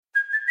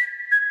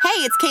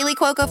Hey, it's Kaylee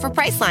Cuoco for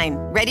Priceline.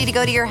 Ready to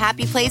go to your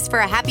happy place for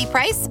a happy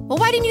price? Well,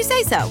 why didn't you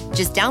say so?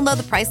 Just download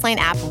the Priceline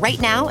app right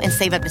now and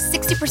save up to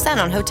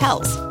 60% on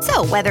hotels.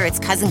 So whether it's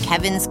Cousin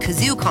Kevin's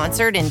Kazoo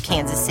Concert in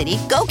Kansas City,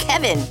 go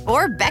Kevin,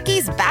 or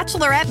Becky's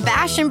Bachelorette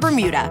Bash in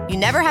Bermuda, you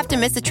never have to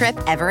miss a trip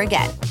ever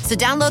again. So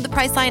download the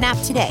Priceline app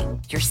today.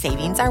 Your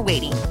savings are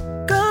waiting.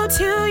 Go to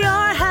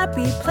your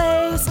happy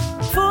place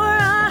for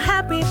a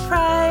happy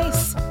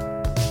price.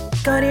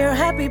 Go to your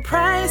happy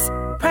price,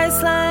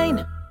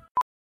 Priceline.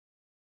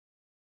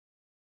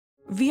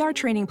 VR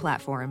training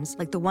platforms,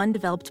 like the one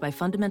developed by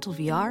Fundamental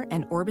VR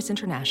and Orbis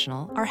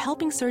International, are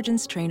helping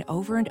surgeons train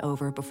over and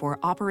over before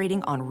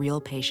operating on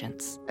real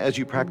patients. As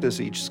you practice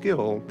each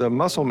skill, the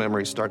muscle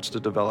memory starts to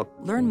develop.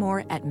 Learn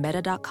more at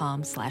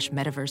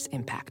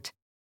meta.com/metaverseimpact.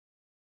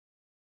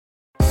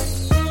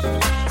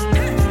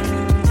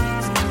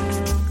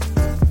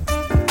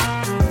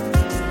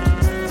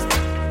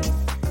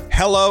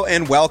 Hello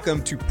and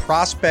welcome to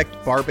Prospect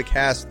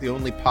Barbacast, the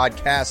only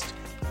podcast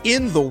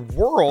in the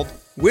world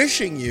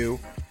wishing you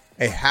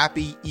a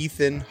happy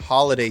Ethan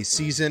holiday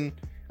season.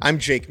 I'm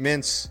Jake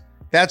Mintz.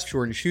 That's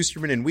Jordan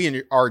Schusterman, and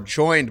we are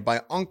joined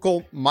by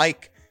Uncle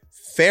Mike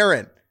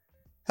Farron.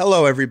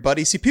 Hello,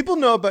 everybody. See, people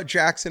know about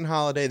Jackson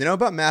Holiday. They know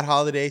about Matt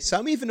Holiday.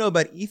 Some even know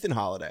about Ethan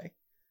Holiday.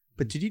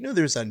 But did you know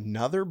there's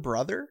another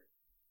brother?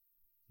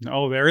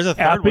 No, there is a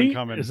third one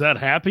coming. Is that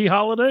Happy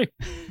Holiday?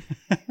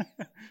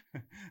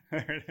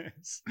 There it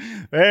is.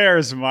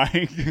 There's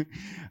Mike.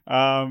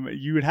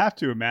 You would have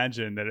to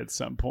imagine that at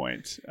some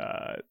point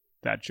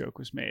that joke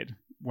was made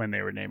when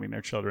they were naming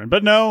their children.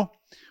 But no,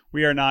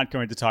 we are not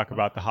going to talk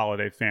about the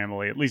Holiday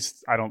family. At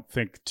least I don't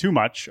think too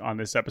much on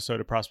this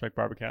episode of Prospect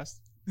Barbacast.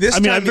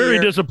 I'm very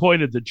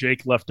disappointed that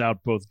Jake left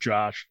out both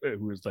Josh,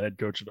 who is the head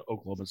coach of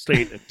Oklahoma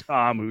State, and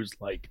Tom, who's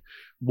like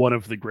one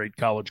of the great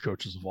college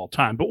coaches of all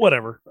time. But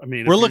whatever. I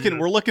mean, we're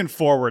looking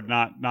forward,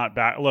 not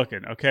back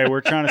looking. Okay,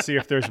 we're trying to see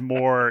if there's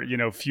more,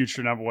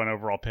 future number one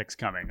overall picks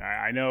coming.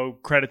 I know,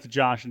 credit to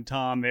Josh and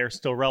Tom, they're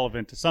still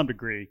relevant to some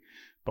degree,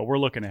 but we're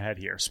looking ahead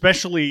here,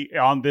 especially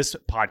on this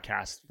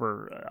podcast.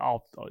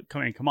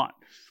 Come on.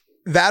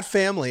 That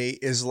family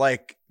is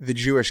like the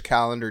Jewish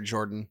calendar,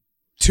 Jordan.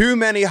 Too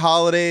many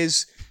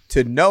holidays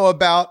to know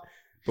about,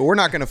 but we're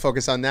not going to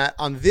focus on that.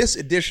 On this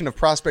edition of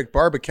Prospect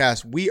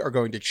Barbacast, we are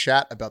going to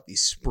chat about the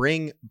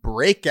spring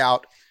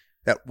breakout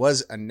that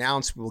was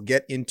announced. We'll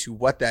get into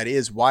what that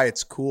is, why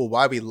it's cool,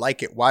 why we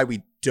like it, why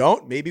we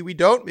don't. Maybe we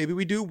don't, maybe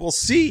we do. We'll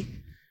see.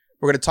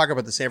 We're going to talk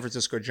about the San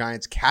Francisco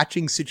Giants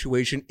catching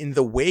situation in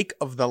the wake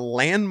of the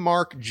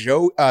landmark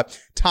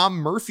Tom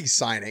Murphy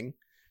signing,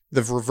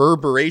 the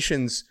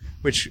reverberations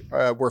which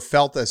were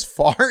felt as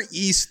far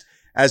east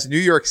as New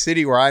York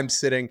City, where I'm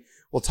sitting.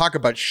 We'll talk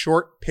about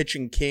short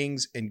pitching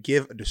kings and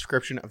give a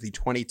description of the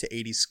 20 to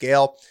 80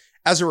 scale.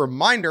 As a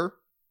reminder,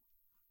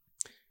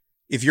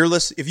 if you're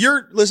listening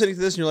to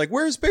this and you're like,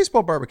 where's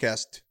Baseball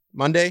Barbacast?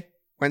 Monday,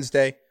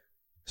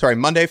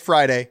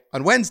 Friday.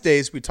 On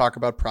Wednesdays, we talk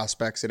about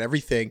prospects and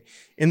everything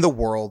in the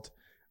world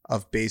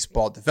of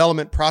baseball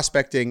development,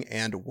 prospecting,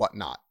 and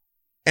whatnot.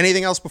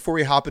 Anything else before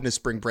we hop into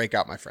spring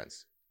breakout, my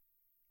friends?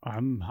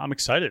 I'm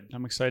excited.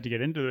 I'm excited to get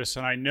into this.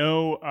 And I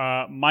know,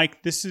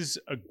 Mike, this is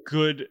a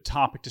good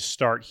topic to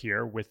start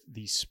here with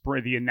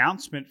the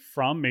announcement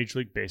from Major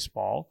League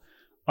Baseball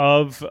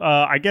of,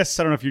 I guess,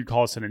 I don't know if you'd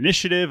call this an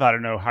initiative. I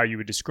don't know how you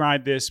would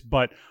describe this,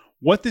 but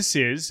what this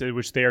is,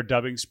 which they are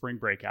dubbing Spring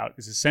Breakout,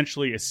 is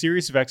essentially a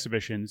series of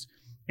exhibitions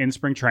in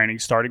spring training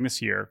starting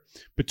this year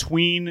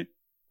between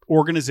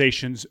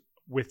organizations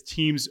with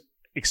teams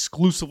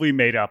exclusively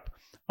made up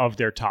of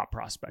their top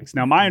prospects.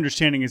 Now, my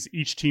understanding is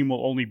each team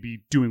will only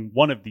be doing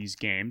one of these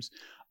games,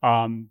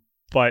 but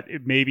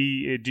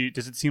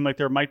does it seem like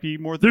there might be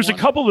more than There's one?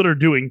 a couple that are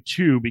doing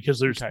two because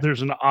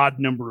there's an odd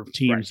number of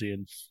teams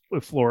in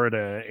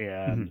Florida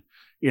and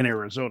in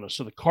Arizona.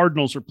 So the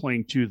Cardinals are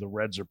playing two, the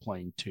Reds are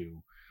playing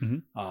two.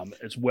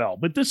 As well.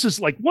 But this is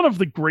like one of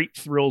the great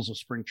thrills of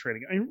spring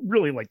training. I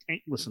really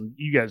listen,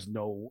 you guys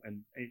know,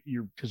 and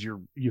you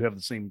have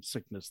the same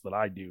sickness that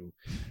I do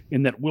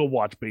in that we'll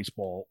watch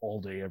baseball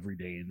all day, every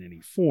day in any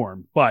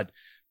form. But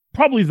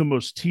probably the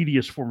most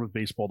tedious form of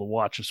baseball to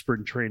watch is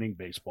spring training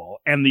baseball.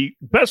 And the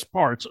best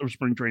parts of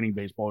spring training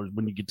baseball is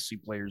when you get to see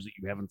players that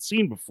you haven't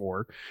seen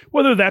before,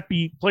 whether that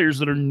be players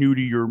that are new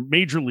to your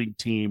major league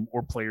team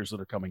or players that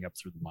are coming up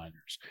through the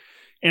minors.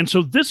 And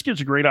so this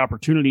gives a great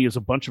opportunity as a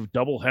bunch of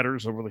double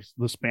headers over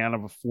the span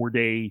of a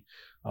 4-day,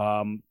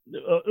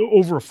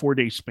 over a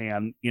 4-day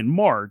span in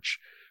March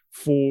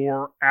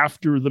for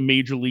after the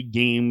major league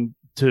game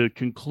to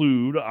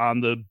conclude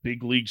on the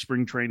big league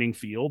spring training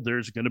field.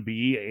 There's going to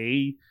be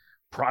a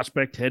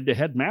prospect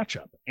head-to-head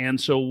matchup. And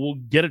so we'll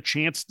get a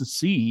chance to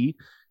see,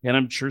 and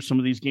I'm sure some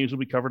of these games will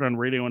be covered on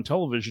radio and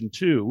television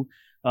too,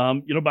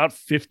 about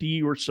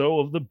 50 or so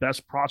of the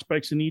best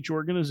prospects in each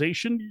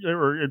organization,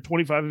 or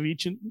 25 of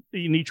each in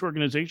each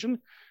organization,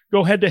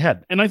 go head to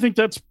head. And I think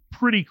that's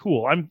pretty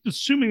cool. I'm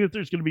assuming that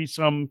there's going to be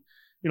some,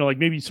 like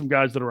maybe some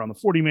guys that are on the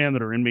 40-man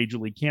that are in Major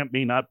League Camp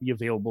may not be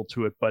available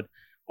to it, but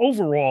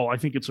overall, I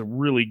think it's a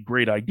really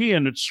great idea,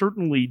 and it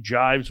certainly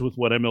jives with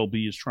what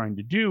MLB is trying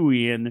to do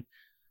in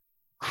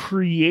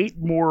create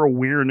more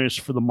awareness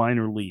for the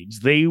minor leagues.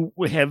 They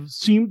have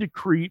seemed to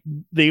create,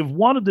 they've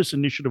wanted this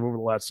initiative over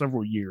the last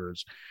several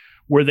years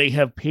where they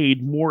have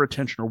paid more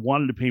attention or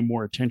wanted to pay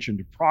more attention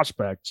to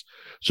prospects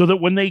so that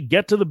when they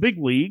get to the big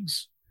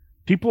leagues,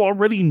 people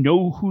already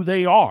know who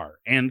they are.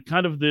 And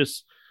kind of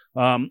this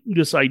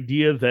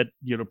idea that,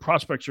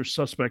 prospects are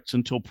suspects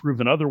until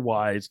proven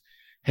otherwise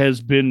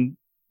has been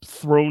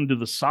thrown to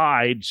the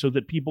side so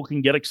that people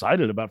can get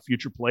excited about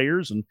future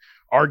players and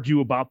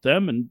argue about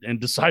them and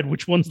decide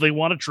which ones they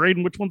want to trade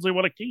and which ones they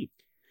want to keep.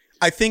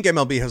 I think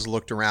MLB has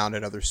looked around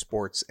at other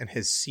sports and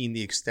has seen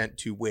the extent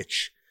to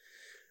which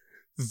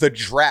the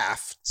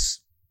drafts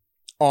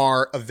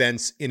are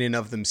events in and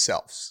of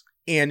themselves.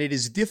 And it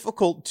is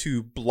difficult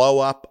to blow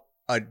up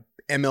a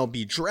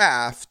MLB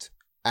draft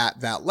at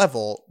that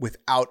level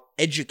without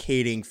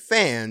educating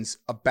fans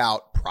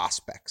about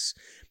prospects.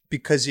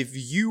 Because if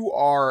you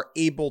are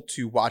able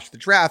to watch the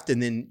draft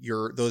and then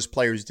those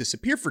players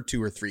disappear for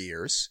 2 or 3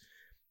 years,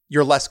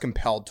 you're less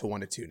compelled to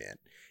want to tune in.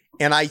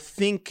 And I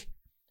think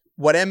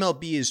what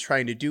MLB is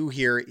trying to do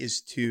here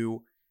is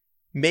to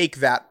make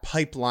that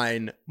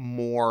pipeline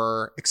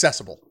more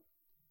accessible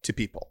to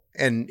people.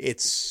 And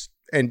it's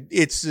a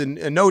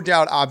no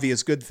doubt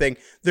obvious good thing.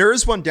 There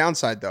is one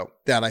downside, though,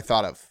 that I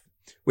thought of,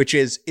 which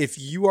is if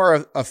you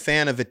are a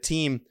fan of a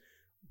team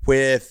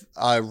with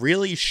a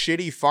really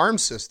shitty farm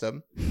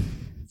system,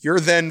 you're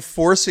then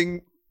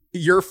forcing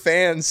your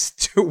fans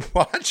to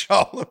watch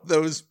all of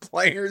those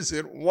players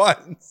at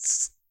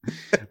once.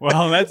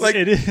 Well, that's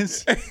it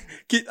is.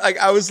 Like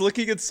I was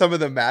looking at some of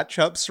the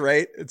matchups,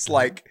 right? It's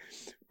like,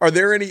 are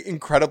there any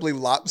incredibly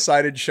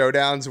lopsided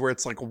showdowns where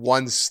it's like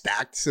one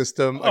stacked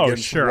system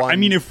against one? I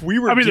mean, if we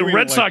were the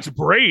Red Sox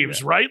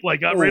Braves, right?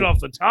 Like right off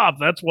the top,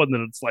 that's one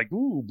that it's like,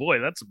 ooh, boy,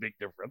 that's a big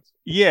difference.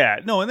 Yeah,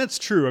 no, and that's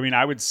true. I mean,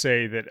 I would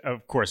say that,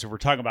 of course, if we're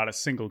talking about a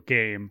single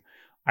game,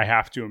 I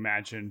have to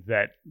imagine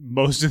that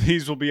most of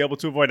these will be able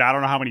to avoid. I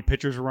don't know how many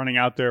pitchers are running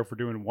out there if we're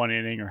doing one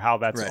inning or how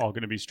that's all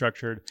going to be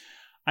structured.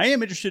 I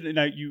am interested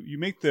in, you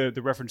make the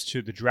reference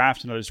to the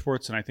draft and other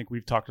sports, and I think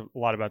we've talked a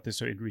lot about this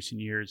in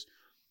recent years.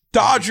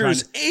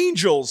 Dodgers,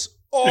 Angels.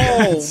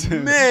 Oh,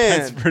 man.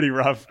 That's pretty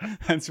rough.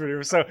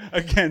 So,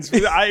 again,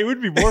 it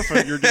would be more fun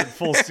if you're doing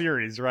full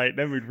series, right?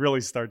 Then we'd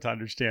really start to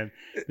understand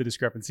the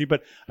discrepancy.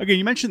 But, again,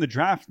 you mentioned the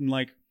draft, and,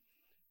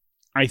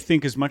 I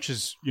think as much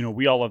as,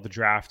 we all love the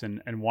draft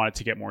and want it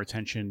to get more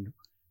attention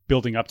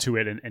building up to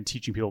it and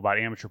teaching people about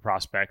amateur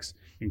prospects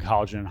in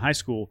college and in high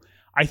school,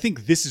 I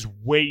think this is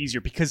way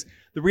easier because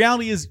the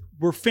reality is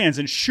we're fans.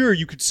 And sure,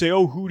 you could say,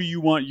 oh, who do you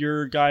want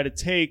your guy to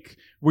take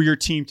or your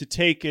team to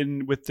take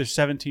in with the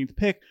 17th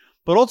pick?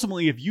 But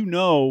ultimately, if you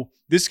know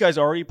this guy's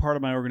already part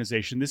of my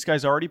organization, this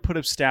guy's already put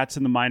up stats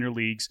in the minor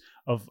leagues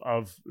of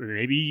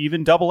maybe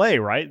even AA,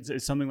 right?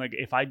 It's something like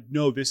if I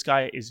know this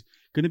guy is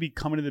going to be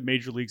coming to the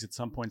major leagues at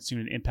some point soon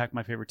and impact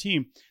my favorite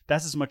team,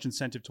 that's as much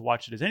incentive to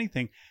watch it as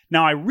anything.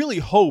 Now, I really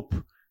hope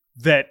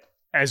that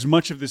as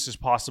much of this as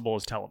possible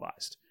is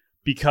televised,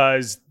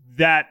 because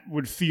that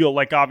would feel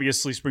like,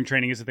 obviously spring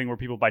training is a thing where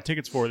people buy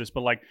tickets for this,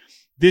 but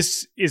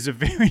this is a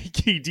very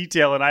key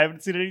detail, and I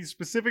haven't seen any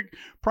specific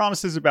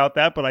promises about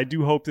that, but I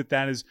do hope that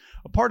that is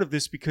a part of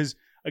this because,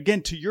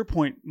 again, to your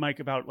point, Mike,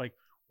 about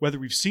whether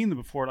we've seen them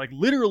before,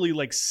 literally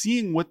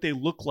seeing what they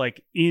look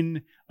like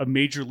in a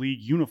major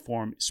league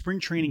uniform, spring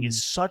training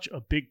is such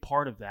a big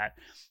part of that.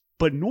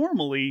 But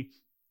normally,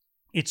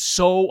 it's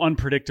so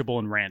unpredictable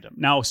and random.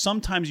 Now,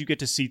 sometimes you get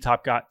to see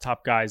top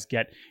guys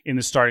get in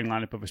the starting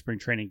lineup of a spring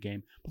training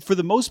game. But for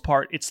the most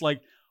part, it's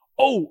like,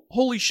 oh,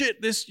 holy shit,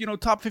 this,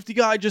 top 50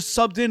 guy just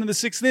subbed in the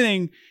 6th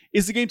inning.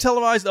 Is the game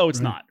televised? Oh,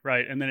 it's not,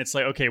 right? And then it's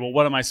like, okay, well,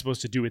 what am I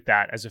supposed to do with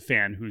that as a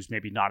fan who's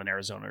maybe not in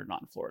Arizona or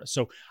not in Florida?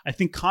 So I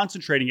think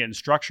concentrating it and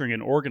structuring it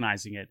and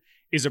organizing it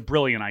is a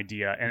brilliant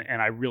idea.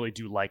 And I really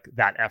do like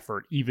that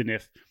effort, even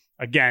if,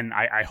 again,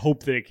 I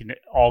hope that it can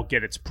all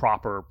get its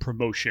proper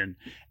promotion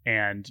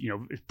and,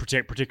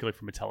 particularly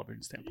from a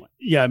television standpoint.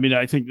 Yeah, I mean,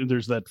 I think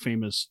there's that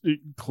famous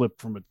clip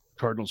from a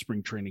Cardinal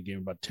spring training game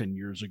about 10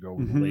 years ago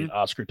where the late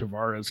Oscar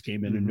Tavares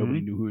came in and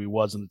nobody knew who he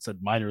was, and it said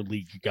minor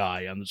league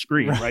guy on the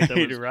screen, right? That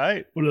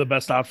was one of the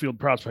best outfield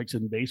prospects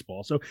in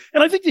baseball. So,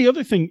 and I think the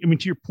other thing, I mean,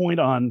 to your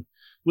point on,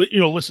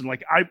 listen,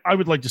 I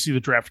would like to see the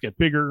draft get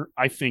bigger.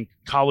 I think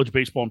college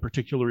baseball in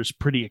particular is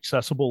pretty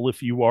accessible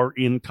if you are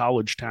in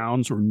college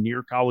towns or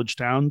near college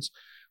towns,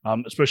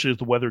 especially as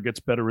the weather gets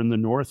better in the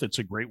north. It's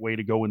a great way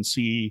to go and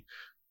see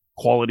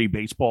quality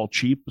baseball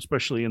cheap,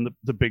 especially in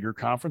the bigger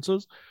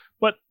conferences.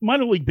 But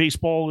minor league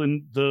baseball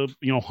in the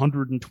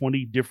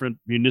 120 different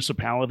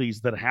municipalities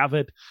that have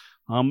it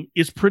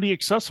is pretty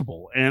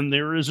accessible. And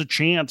there is a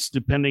chance,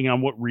 depending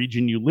on what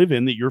region you live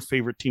in, that your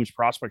favorite team's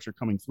prospects are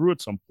coming through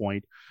at some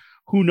point.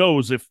 Who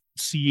knows if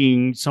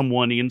seeing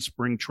someone in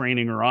spring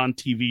training or on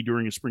TV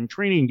during a spring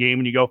training game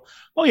and you go,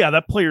 oh yeah,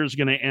 that player is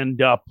going to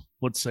end up,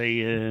 let's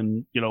say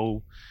in,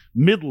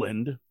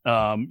 Midland,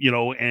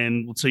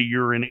 and let's say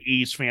you're an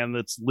A's fan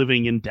that's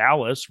living in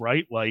Dallas,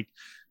 right?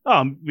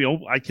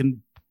 I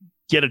can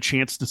get a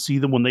chance to see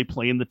them when they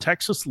play in the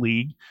Texas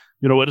League,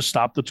 at a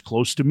stop that's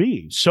close to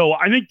me. So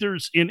I think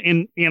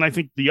and I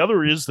think the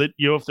other is that,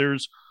 if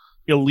there's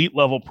elite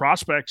level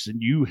prospects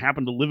and you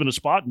happen to live in a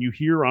spot and you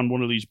hear on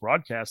one of these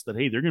broadcasts that,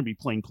 hey, they're going to be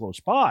playing close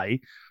by,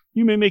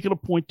 you may make it a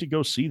point to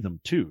go see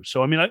them too.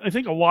 So, I mean, I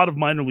think a lot of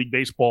minor league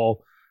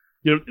baseball,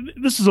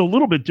 this is a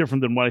little bit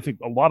different than what I think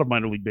a lot of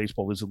minor league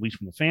baseball is, at least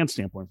from the fan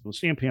standpoint. From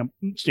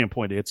the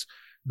standpoint, it's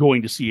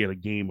going to see a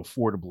game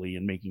affordably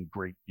and making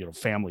great,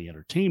 family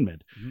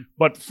entertainment. Mm-hmm.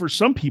 But for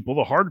some people,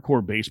 the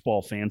hardcore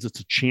baseball fans, it's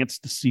a chance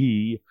to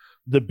see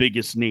the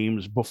biggest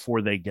names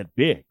before they get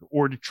big,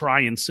 or to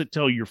try and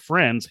tell your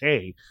friends,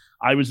 hey,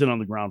 I was in on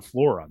the ground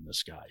floor on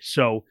this guy.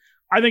 So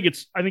I think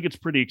it's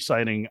pretty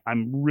exciting.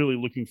 I'm really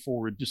looking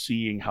forward to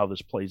seeing how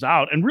this plays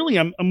out. And really,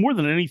 I'm more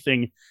than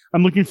anything,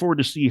 I'm looking forward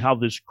to see how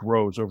this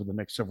grows over the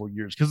next several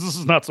years, because this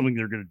is not something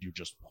they're going to do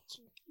just once.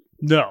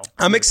 No.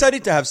 I'm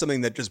excited to have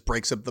something that just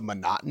breaks up the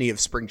monotony of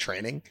spring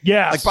training.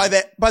 Yeah. Like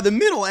by the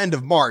middle end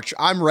of March,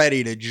 I'm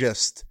ready to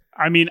just...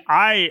 I mean,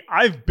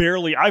 I've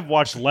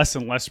watched less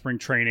and less spring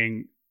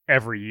training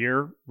every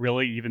year,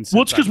 really, even since.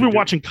 Well, it's because we're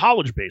watching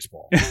college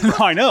baseball. No,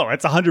 I know.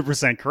 That's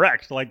 100%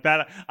 correct. Like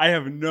that, I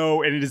have and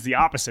it is the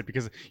opposite,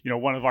 because,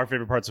 one of our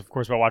favorite parts, of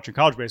course, about watching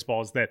college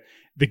baseball is that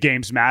the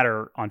games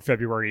matter on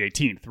February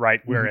 18th,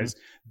 right? Whereas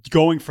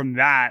going from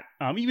that,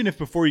 even if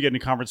before you get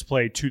into conference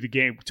play to the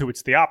game,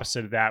 it's the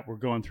opposite of that. We're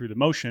going through the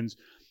motions.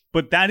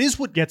 But that is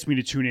what gets me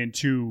to tune in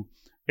to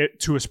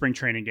a spring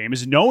training game,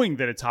 is knowing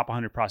that a top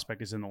 100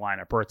 prospect is in the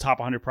lineup, or a top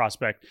 100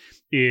 prospect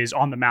is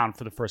on the mound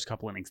for the first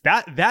couple innings.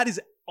 That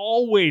is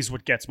always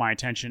what gets my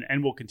attention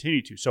and will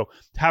continue to. So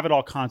to have it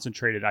all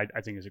concentrated, I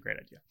think is a great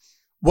idea.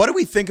 What do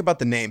we think about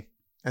the name?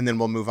 And then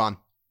we'll move on.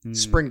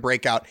 Spring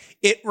Breakout.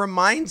 It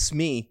reminds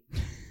me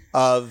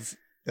of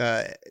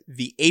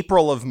the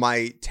April of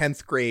my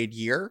 10th grade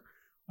year,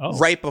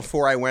 right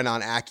before I went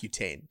on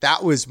Accutane.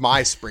 That was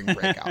my spring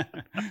breakout.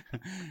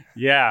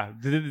 Yeah.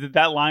 Did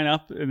that line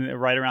up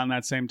right around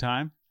that same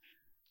time?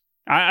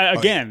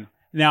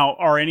 Now,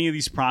 are any of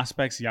these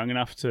prospects young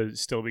enough to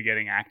still be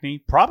getting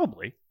acne?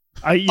 Probably.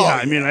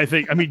 I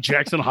mean,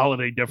 Jackson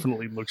Holiday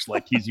definitely looks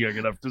like he's young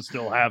enough to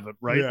still have it,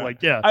 right?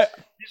 Yeah.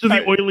 These are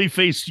the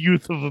oily-faced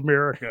youth of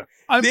America.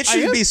 This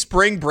should be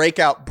Spring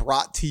Breakout,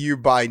 brought to you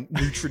by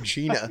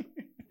Neutrogena.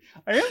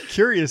 I am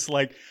curious,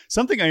 like,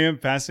 something I am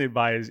fascinated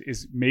by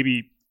is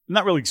maybe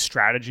not really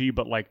strategy,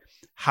 but like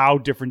how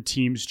different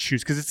teams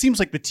choose. Because it seems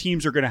like the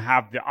teams are going to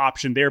have the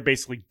option. They're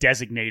basically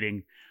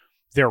designating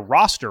their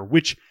roster,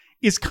 which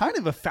is kind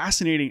of a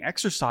fascinating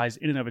exercise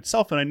in and of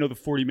itself. And I know the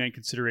 40-man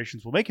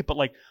considerations will make it, but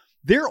like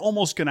they're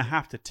almost going to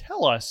have to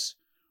tell us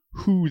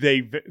who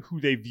they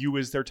view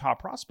as their top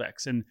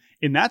prospects. And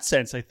in that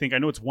sense, I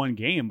know it's one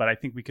game, but I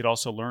think we could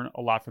also learn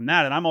a lot from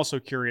that. And I'm also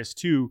curious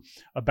too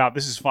about,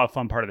 this is a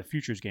fun part of the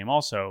futures game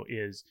also,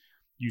 is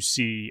you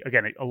see,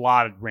 again, a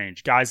lot of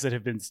range. Guys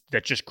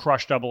that just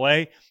crushed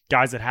AA,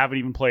 guys that haven't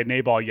even played an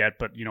A-ball yet,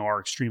 but are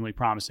extremely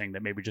promising,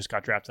 that maybe just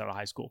got drafted out of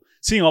high school.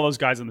 Seeing all those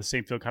guys in the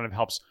same field kind of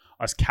helps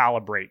us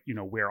calibrate,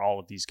 where all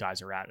of these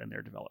guys are at in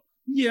their development.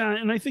 Yeah,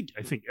 and I think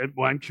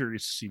I'm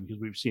curious to see, because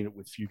we've seen it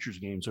with futures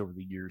games over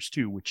the years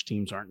too, which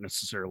teams aren't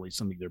necessarily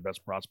sending their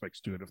best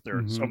prospects to it. If there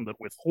are some that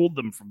withhold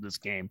them from this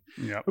game,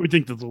 I would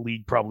think that the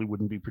league probably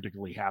wouldn't be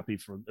particularly happy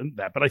for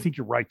that. But I think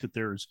you're right that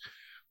there's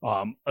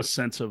a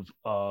sense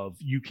of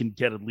you can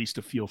get at least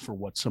a feel for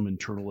what some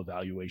internal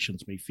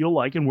evaluations may feel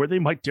like and where they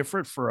might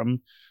differ from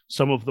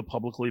some of the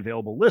publicly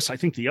available lists. I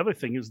think the other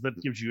thing is that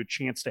it gives you a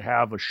chance to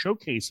have a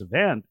showcase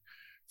event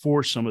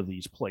for some of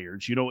these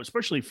players,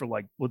 especially for,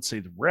 like, let's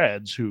say the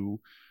Reds, who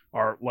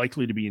are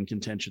likely to be in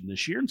contention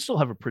this year and still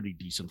have a pretty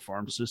decent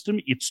farm system.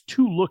 It's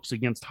 2 looks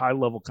against high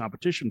level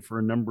competition for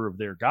a number of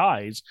their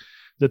guys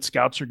that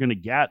scouts are going to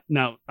get.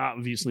 Now,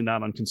 obviously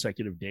not on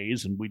consecutive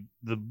days, and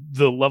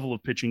the level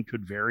of pitching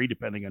could vary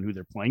depending on who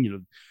they're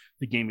playing.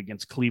 The game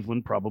against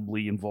Cleveland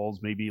probably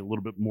involves maybe a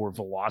little bit more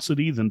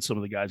velocity than some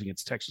of the guys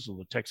against Texas. So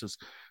the Texas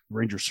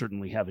Rangers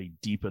certainly have a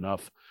deep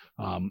enough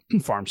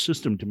farm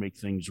system to make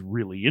things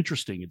really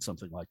interesting in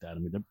something like that. I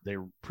mean,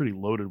 they're pretty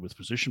loaded with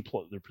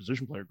their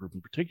position player group in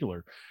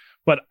particular.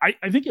 But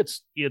I think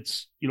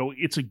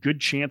it's a good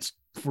chance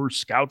for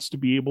scouts to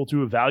be able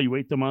to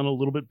evaluate them on a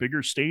little bit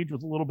bigger stage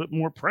with a little bit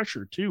more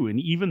pressure too.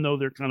 And even though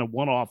they're kind of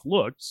one-off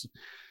looks,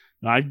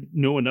 I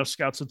know enough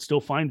scouts that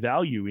still find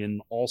value in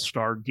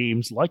all-star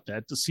games like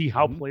that to see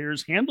how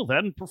players handle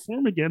that and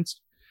perform against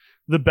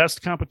the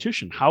best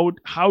competition. How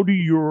do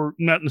your,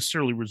 not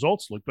necessarily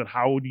results look, but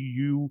how do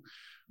you,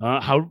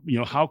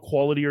 how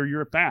quality are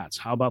your at-bats?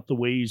 How about the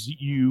ways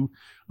you,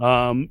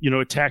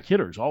 attack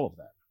hitters, all of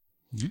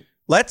that.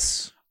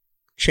 Let's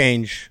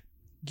change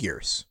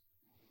gears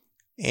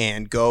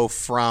and go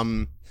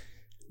from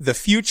the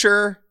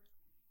future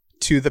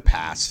to the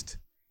past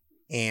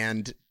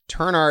and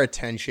turn our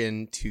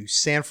attention to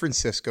San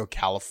Francisco,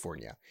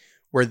 California,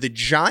 where the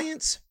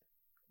Giants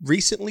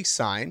recently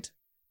signed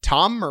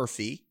Tom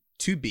Murphy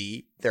to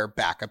be their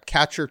backup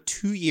catcher,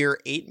 2-year,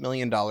 $8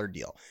 million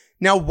deal.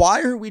 Now,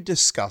 why are we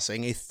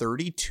discussing a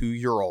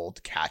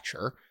 32-year-old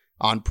catcher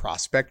on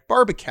Prospect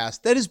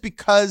Barbacast. That is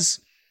because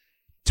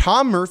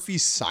Tom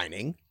Murphy's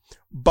signing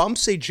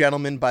bumps a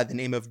gentleman by the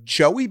name of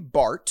Joey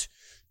Bart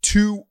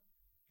to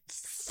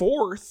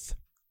fourth,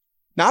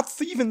 not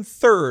even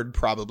third,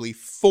 probably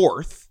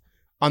fourth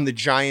on the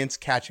Giants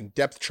catching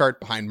depth chart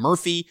behind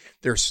Murphy,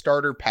 their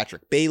starter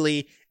Patrick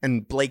Bailey,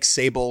 and Blake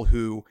Sable,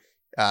 who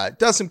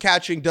does some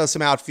catching, does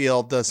some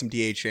outfield, does some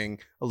DHing,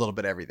 a little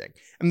bit of everything.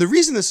 And the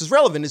reason this is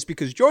relevant is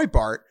because Joey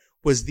Bart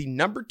was the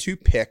number 2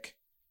 pick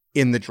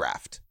in the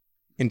draft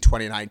in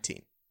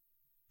 2018,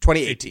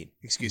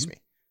 excuse me.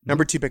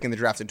 Number 2 pick in the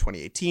draft in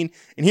 2018.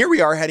 And here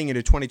we are heading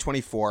into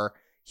 2024.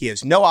 He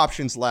has no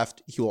options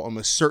left. He will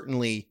almost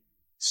certainly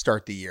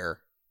start the year,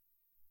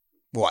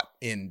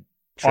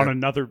 on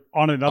another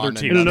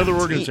team, in another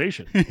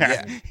organization.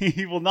 Yeah.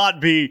 He will not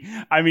be.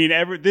 I mean,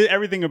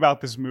 everything about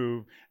this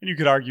move, and you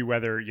could argue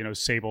whether,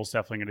 Sable's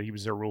definitely going to, he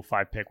was their Rule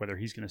 5 pick, whether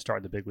he's going to start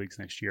in the big leagues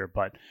next year.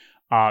 But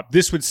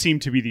this would seem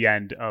to be the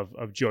end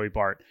of Joey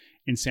Bart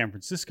in San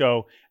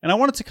Francisco. And I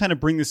wanted to kind of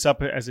bring this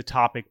up as a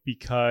topic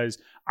because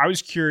I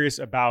was curious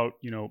about,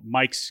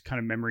 Mike's kind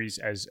of memories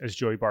as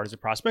Joey Bart as a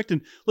prospect.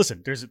 And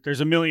listen,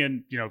 there's a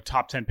million,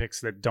 top 10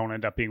 picks that don't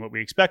end up being what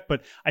we expect.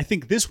 But I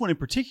think this one in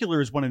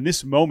particular is one in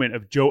this moment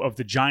of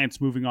the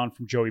Giants moving on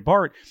from Joey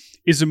Bart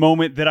is a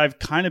moment that I've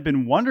kind of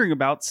been wondering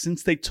about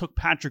since they took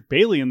Patrick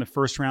Bailey in the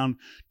first round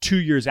 2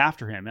 years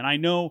after him. And I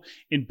know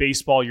in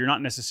baseball, you're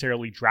not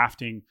necessarily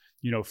drafting,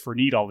 for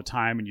need all the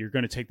time, and you're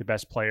going to take the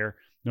best player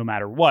no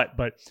matter what.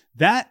 But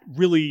that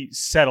really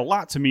said a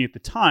lot to me at the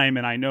time.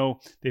 And I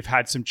know they've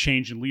had some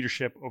change in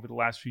leadership over the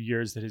last few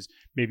years that has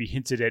maybe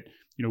hinted at,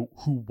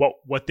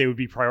 what they would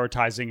be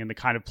prioritizing and the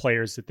kind of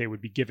players that they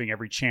would be giving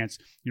every chance,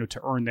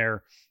 to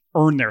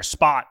earn their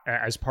spot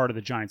as part of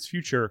the Giants'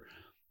 future.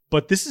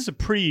 But this is a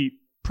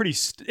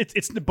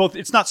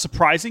it's not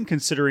surprising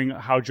considering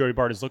how Joey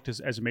Bart has looked as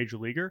a major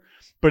leaguer,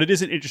 but it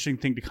is an interesting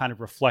thing to kind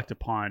of reflect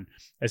upon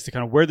as to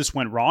kind of where this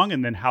went wrong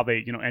and then how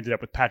they, ended up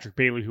with Patrick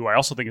Bailey, who I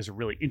also think is a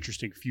really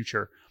interesting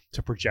future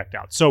to project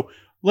out. So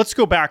let's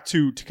go back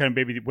to kind of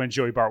maybe when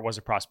Joey Bart was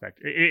a prospect,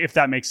 if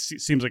that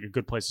seems like a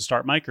good place to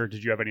start, Mike, or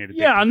did you have any other?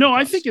 Yeah, no,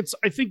 I think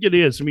it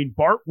is. I mean,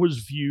 Bart was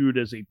viewed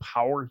as a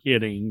power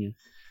hitting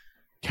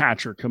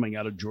catcher coming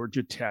out of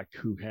Georgia Tech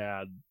who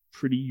had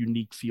pretty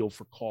unique feel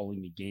for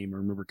calling the game. I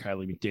remember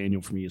Kylie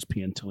McDaniel from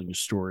ESPN telling a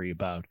story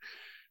about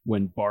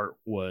when Bart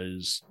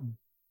was,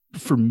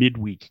 for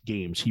midweek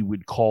games, he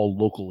would call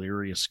local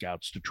area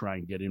scouts to try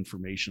and get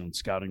information on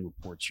scouting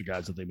reports for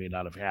guys that they may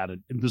not have had.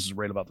 And this is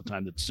right about the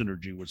time that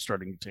Synergy was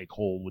starting to take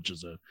hold, which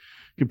is a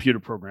computer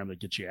program that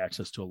gets you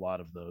access to a lot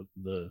of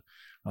the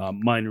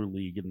minor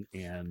league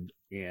and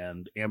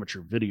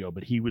amateur video.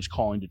 But he was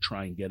calling to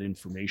try and get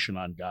information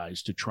on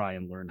guys to try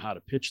and learn how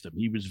to pitch them.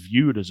 He was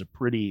viewed as a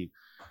pretty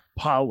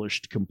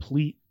polished,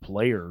 complete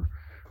player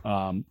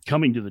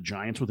coming to the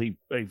Giants with a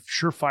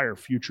surefire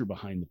future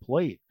behind the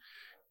plate.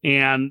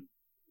 And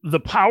the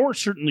power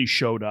certainly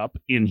showed up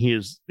in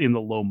the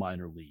low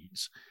minor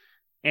leagues.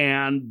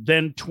 And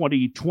then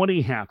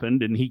 2020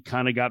 happened and he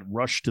kind of got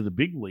rushed to the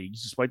big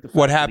leagues, despite the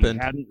fact that he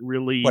hadn't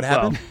really. What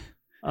happened?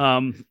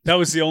 That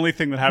was the only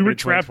thing that happened. You were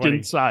trapped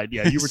inside.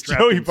 Yeah, you were trapped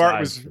Joey inside. Bart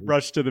was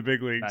rushed to the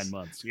big leagues. 9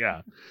 months.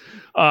 Yeah.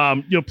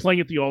 Playing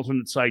at the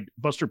alternate side,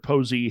 Buster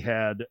Posey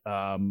had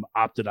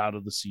opted out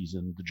of the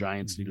season. The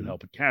Giants needed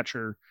help at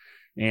catcher.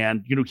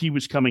 And, he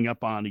was coming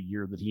up on a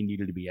year that he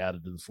needed to be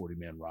added to the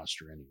 40-man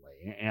roster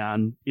anyway.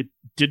 And it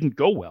didn't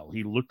go well.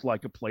 He looked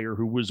like a player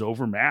who was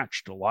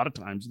overmatched a lot of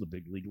times at the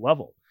big league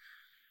level.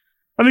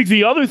 I think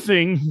the other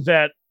thing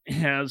that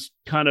has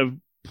kind of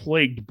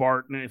plagued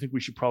Bart, and I think we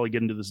should probably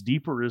get into this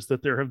deeper, is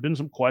that there have been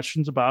some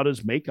questions about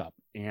his makeup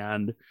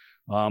and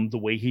the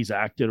way he's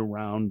acted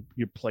around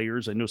your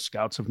players. I know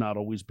scouts have not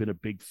always been a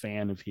big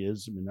fan of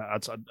his. I mean,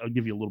 I'll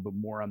give you a little bit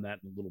more on that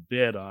in a little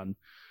bit on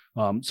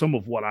some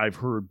of what I've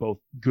heard, both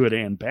good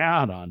and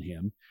bad on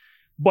him.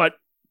 But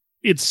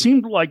it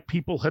seemed like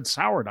people had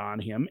soured on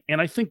him.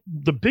 And I think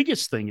the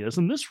biggest thing is,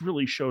 and this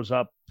really shows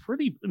up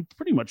pretty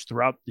much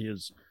throughout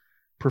his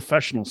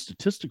professional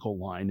statistical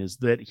line, is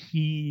that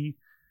he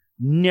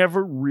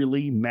never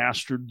really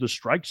mastered the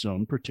strike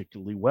zone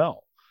particularly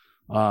well.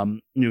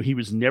 He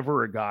was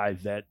never a guy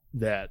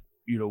that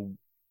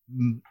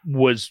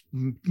was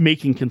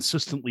making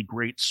consistently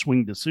great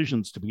swing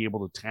decisions to be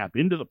able to tap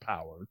into the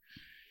power.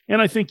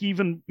 And I think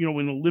even, in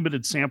a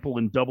limited sample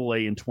in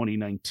AA in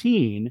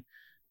 2019,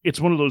 it's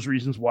one of those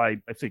reasons why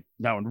I think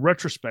now in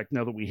retrospect,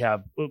 now that we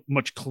have a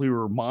much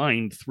clearer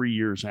mind 3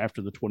 years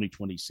after the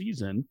 2020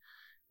 season,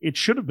 it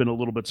should have been a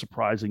little bit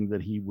surprising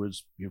that he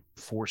was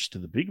forced to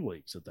the big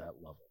leagues at that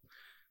level.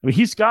 I mean,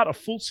 he's got a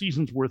full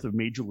season's worth of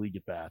major league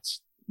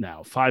at-bats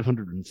now,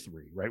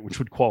 503, right, which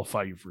would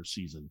qualify you for a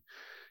season.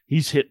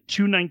 He's hit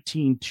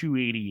 219,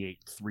 288,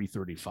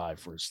 335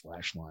 for his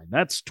slash line.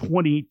 That's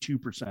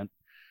 22%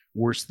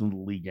 worse than the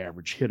league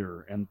average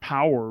hitter. And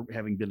power,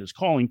 having been his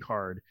calling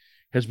card,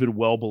 has been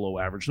well below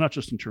average, not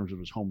just in terms of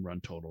his home run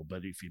total,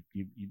 but if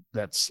you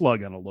that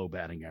slug on a low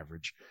batting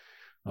average.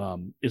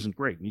 isn't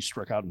great. And he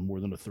struck out in more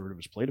than a third of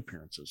his plate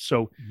appearances.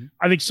 So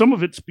I think some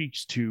of it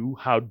speaks to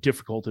how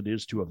difficult it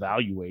is to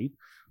evaluate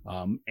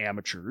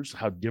amateurs,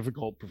 how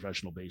difficult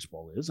professional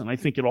baseball is. And I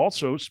think it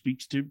also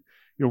speaks to,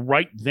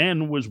 right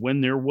then was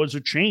when there was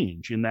a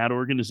change in that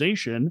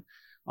organization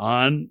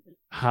on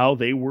how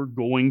they were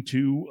going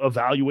to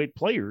evaluate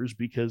players,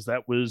 because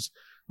that was,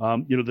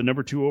 the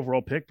number 2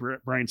 overall pick.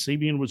 Brian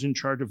Sabian was in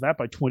charge of that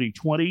by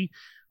 2020.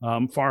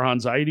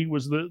 Farhan Zaidi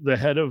was the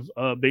head of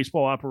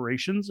baseball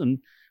operations, and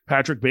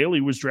Patrick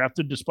Bailey was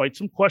drafted despite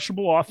some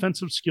questionable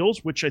offensive skills,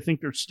 which I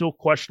think are still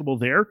questionable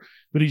there,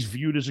 but he's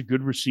viewed as a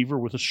good receiver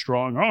with a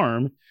strong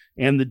arm,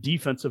 and the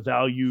defensive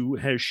value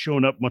has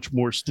shown up much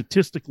more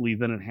statistically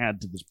than it had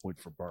to this point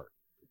for Bart.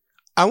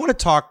 I want to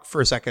talk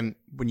for a second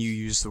when you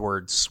use the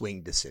word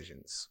swing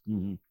decisions.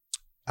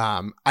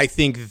 I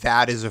think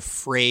that is a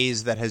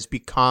phrase that has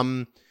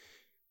become,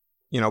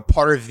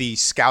 part of the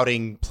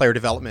scouting, player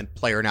development,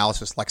 player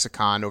analysis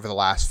lexicon over the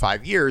last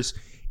 5 years.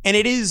 And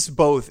it is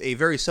both a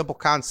very simple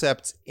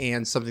concept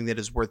and something that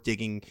is worth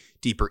digging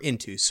deeper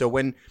into. So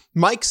when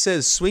Mike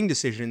says swing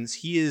decisions,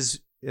 he is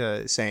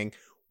saying,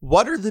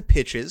 what are the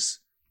pitches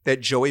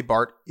that Joey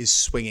Bart is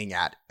swinging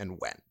at and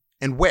when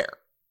and where,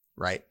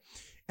 right?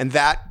 And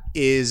that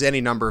is any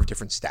number of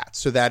different stats.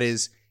 So that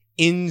is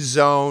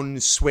in-zone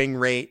swing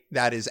rate,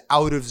 that is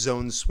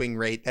out-of-zone swing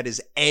rate, that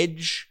is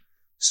edge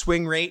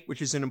swing rate,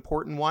 which is an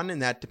important one,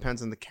 and that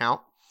depends on the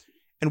count.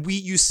 And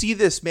you see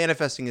this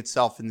manifesting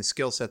itself in the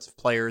skill sets of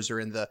players or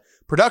in the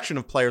production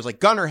of players like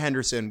Gunnar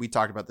Henderson. We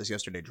talked about this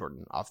yesterday,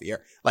 Jordan, off the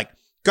air. Like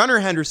Gunnar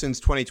Henderson's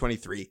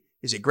 2023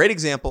 is a great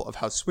example of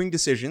how swing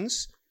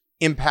decisions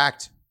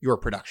impact your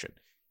production.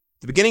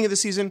 At the beginning of the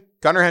season,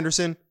 Gunnar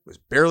Henderson was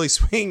barely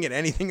swinging at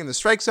anything in the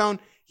strike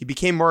zone. He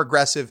became more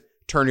aggressive,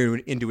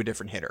 turned into a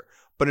different hitter.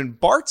 But in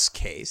Bart's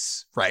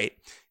case, right,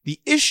 the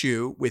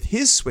issue with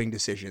his swing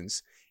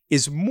decisions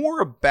is more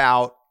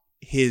about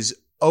his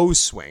O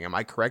swing. Am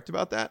I correct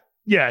about that?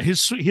 Yeah,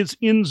 his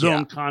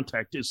in-zone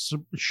contact is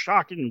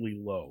shockingly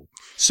low.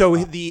 So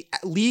the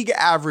league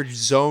average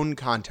zone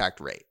contact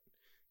rate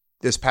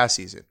this past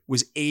season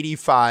was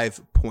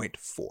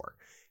 85.4.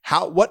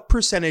 What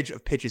percentage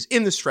of pitches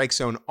in the strike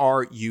zone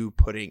are you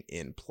putting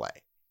in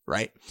play,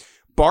 right?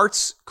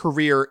 Bart's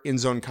career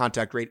in-zone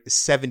contact rate is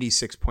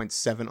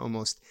 76.7,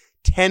 almost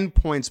 10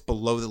 points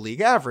below the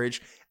league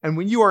average. And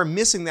when you are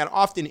missing that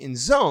often in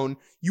zone,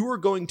 you are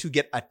going to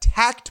get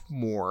attacked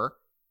more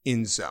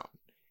in zone.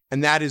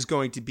 And that is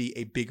going to be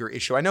a bigger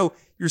issue. I know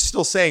you're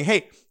still saying,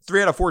 hey,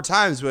 3 out of 4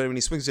 times when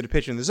he swings at a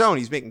pitch in the zone,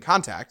 he's making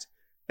contact.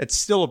 That's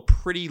still a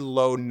pretty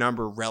low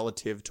number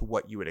relative to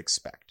what you would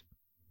expect.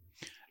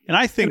 And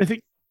I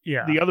think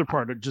the other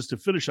part, just to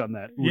finish on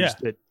that, was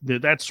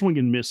that swing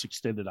and miss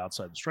extended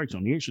outside the strike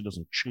zone. He actually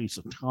doesn't chase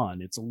a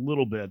ton. It's a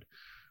little bit,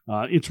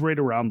 it's right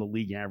around the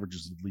league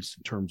averages, at least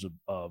in terms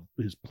of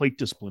his plate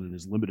discipline and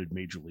his limited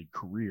major league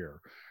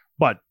career.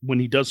 But when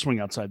he does swing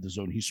outside the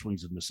zone, he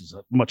swings and misses at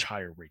a much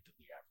higher rate than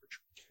the average.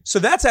 So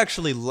that's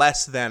actually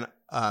less than,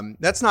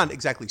 that's not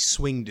exactly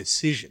swing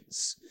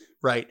decisions,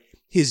 right?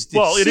 His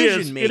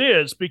decision it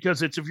is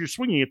because it's if you're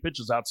swinging at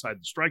pitches outside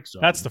the strike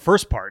zone. That's the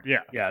first part, yeah.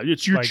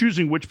 It's you're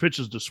choosing which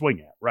pitches to swing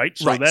at, right?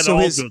 So that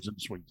all goes into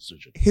swing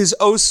decision. His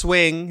O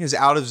swing, his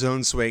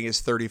out-of-zone swing is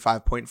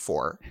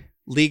 35.4.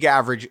 League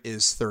average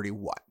is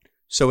 31.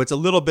 So it's a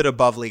little bit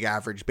above league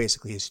average,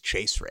 basically his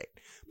chase rate.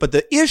 But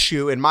the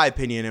issue, in my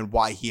opinion, and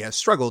why he has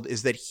struggled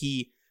is that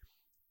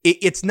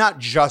it's not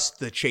just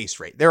the chase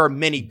rate. There are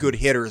many good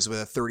hitters with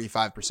a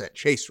 35%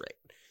 chase rate.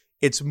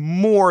 It's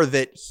more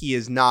that he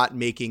is not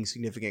making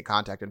significant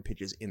contact on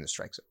pitches in the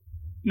strike zone.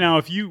 Now,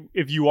 if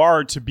you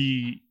are to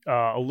be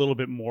a little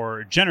bit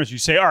more generous, you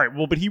say, all right,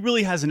 well, but he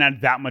really hasn't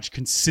had that much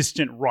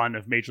consistent run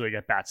of major league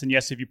at-bats. And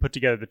yes, if you put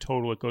together the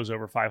total, it goes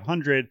over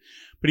 500,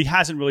 but he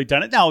hasn't really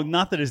done it. Now,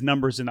 not that his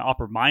numbers in the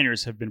upper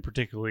minors have been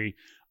particularly,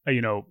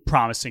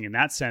 promising in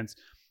that sense.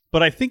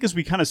 But I think as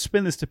we kind of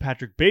spin this to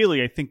Patrick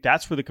Bailey, I think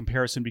that's where the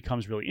comparison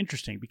becomes really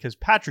interesting, because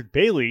Patrick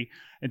Bailey,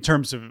 in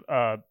terms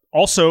of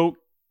also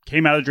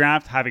came out of the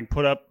draft having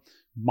put up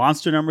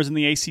monster numbers in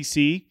the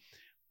ACC,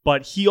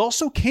 but he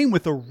also came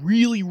with a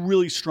really,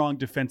 really strong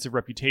defensive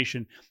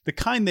reputation, the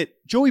kind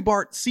that Joey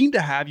Bart seemed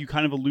to have. You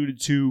kind of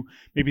alluded to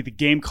maybe the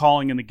game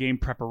calling and the game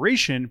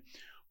preparation,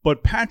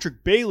 but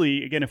Patrick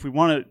Bailey, again, if we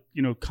want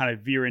to, kind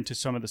of veer into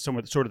some of the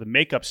sort of the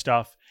makeup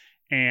stuff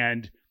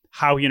and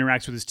how he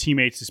interacts with his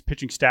teammates, his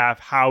pitching staff,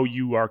 how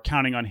you are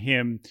counting on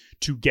him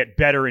to get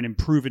better and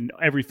improve in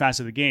every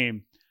facet of the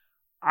game.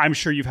 I'm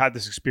sure you've had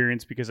this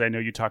experience because I know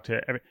you talk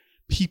to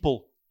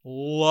people.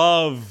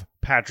 Love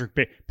Patrick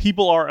Bailey.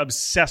 People are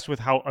obsessed with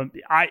how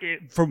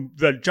from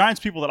the Giants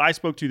people that I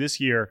spoke to this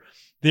year,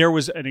 there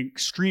was an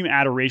extreme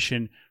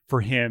adoration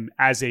for him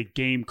as a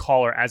game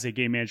caller, as a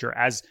game manager,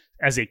 as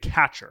a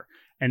catcher,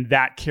 and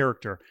that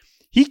character.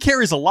 He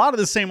carries a lot of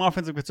the same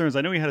offensive concerns.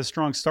 I know he had a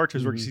strong start to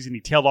his rookie season. He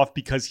tailed off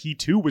because he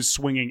too was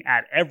swinging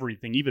at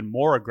everything, even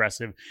more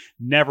aggressive,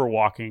 never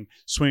walking,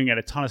 swinging at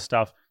a ton of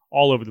stuff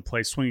all over the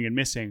place, swinging and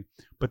missing.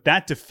 But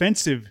that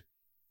defensive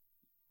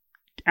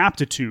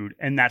aptitude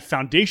and that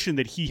foundation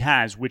that he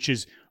has, which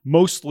is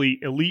mostly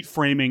elite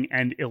framing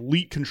and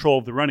elite control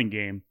of the running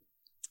game,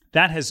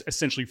 that has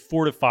essentially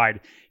fortified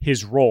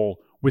his role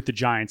with the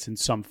Giants in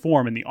some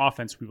form. In the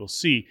offense, we will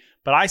see.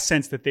 But I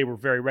sense that they were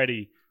very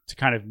ready to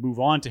kind of move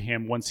on to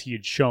him once he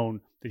had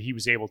shown that he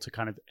was able to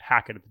kind of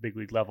hack it at the big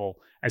league level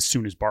as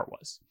soon as Bart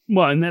was.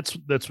 Well, and that's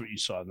what you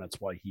saw, and that's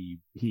why he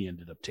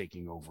ended up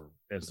taking over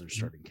as their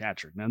starting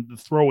catcher. Now, the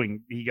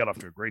throwing, he got off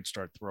to a great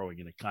start throwing,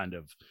 and it kind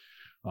of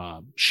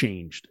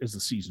changed as the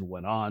season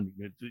went on.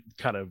 It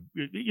kind of,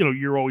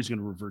 you're always going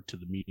to revert to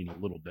the mean a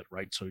little bit,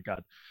 right? So he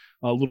got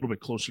a little bit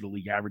closer to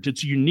league average.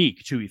 It's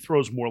unique too. He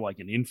throws more like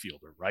an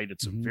infielder, right?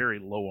 It's a very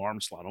low arm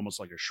slot,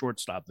 almost like a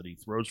shortstop that he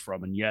throws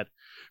from. And yet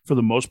for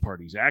the most part,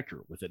 he's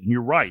accurate with it. And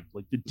you're right.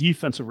 Like, the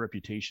defensive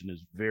reputation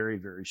is very,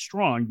 very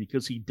strong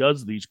because he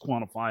does these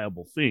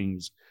quantifiable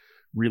things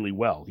really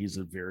well. He's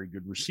a very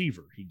good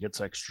receiver. He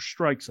gets extra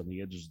strikes on the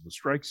edges of the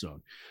strike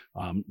zone.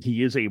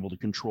 He is able to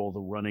control the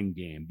running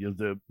game.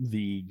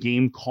 The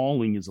game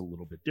calling is a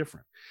little bit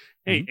different,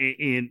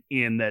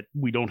 in that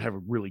we don't have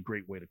a really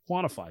great way to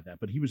quantify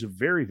that. But he was a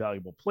very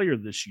valuable player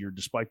this year,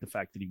 despite the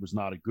fact that he was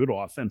not a good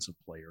offensive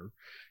player,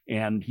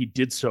 and he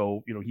did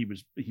so. He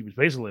was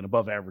basically an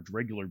above average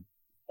regular,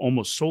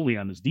 almost solely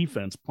on his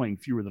defense, playing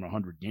fewer than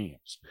 100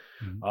 games.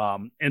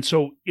 And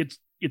so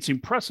it's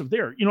impressive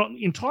there.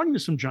 In talking to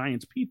some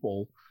Giants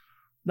people,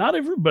 not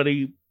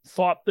everybody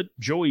thought that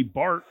Joey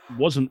Bart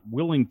wasn't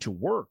willing to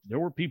work. There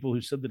were people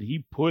who said that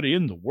he put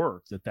in the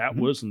work, that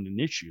wasn't an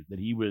issue, that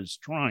he was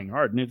trying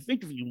hard. And I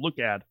think if you look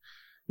at,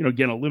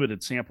 again, a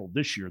limited sample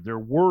this year, there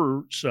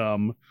were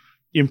some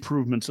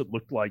improvements that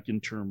looked like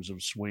in terms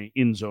of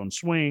in-zone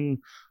swing,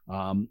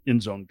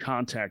 in-zone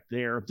contact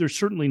there. There's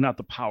certainly not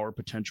the power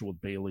potential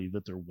with Bailey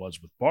that there was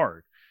with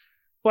Bart.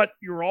 But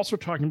you're also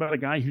talking about a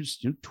guy who's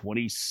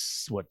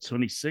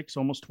 26,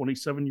 almost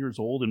 27 years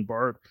old, and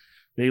Bart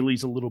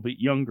Bailey's a little bit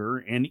younger.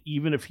 And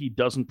even if he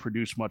doesn't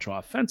produce much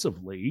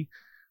offensively,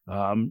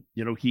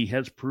 he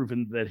has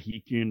proven that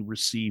he can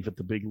receive at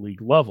the big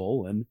league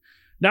level. And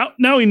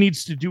now he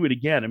needs to do it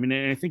again. I mean,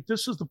 I think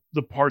this is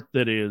the part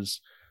that is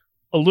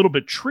a little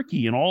bit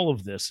tricky in all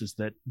of this, is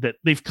that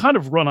they've kind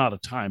of run out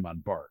of time on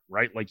Bart,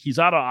 right? Like, he's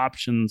out of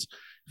options.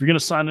 If you're going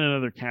to sign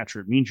another catcher,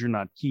 it means you're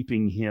not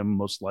keeping him,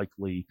 most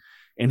likely,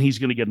 and he's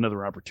going to get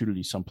another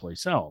opportunity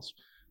someplace else.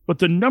 But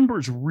the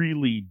numbers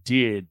really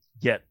did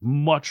get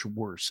much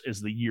worse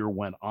as the year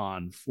went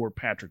on for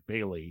Patrick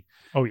Bailey.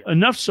 Oh, yeah.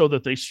 Enough so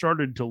that they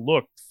started to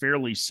look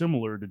fairly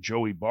similar to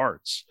Joey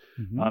Bart's.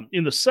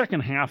 In the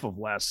second half of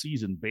last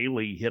season,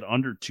 Bailey hit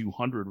under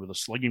 200 with a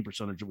slugging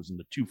percentage that was in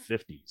the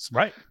 250s.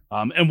 Right.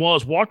 And while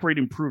his walk rate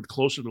improved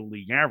closer to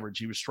league average,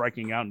 he was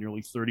striking out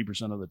nearly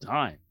 30% of the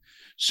time.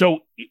 So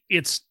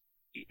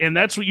and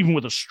that's even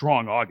with a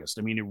strong August.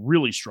 I mean, a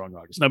really strong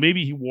August. Now,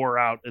 maybe he wore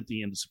out at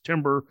the end of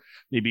September.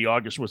 Maybe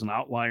August was an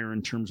outlier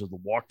in terms of the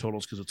walk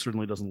totals, because it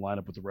certainly doesn't line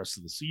up with the rest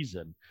of the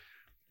season.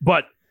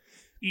 But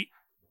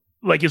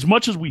as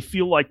much as we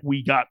feel like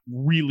we got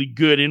really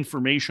good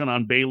information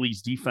on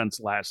Bailey's defense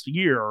last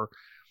year,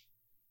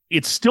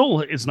 it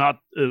still is not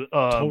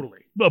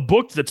totally a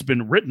book that's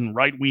been written,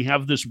 right? We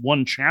have this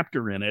one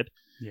chapter in it.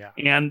 Yeah.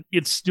 And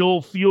it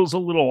still feels a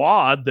little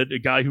odd that a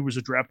guy who was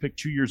a draft pick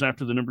 2 years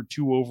after the number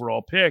 2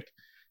 overall pick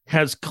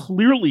has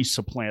clearly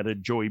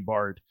supplanted Joey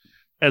Bart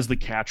as the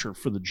catcher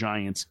for the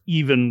Giants,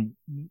 even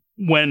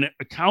when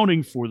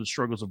accounting for the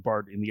struggles of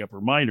Bart in the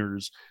upper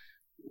minors,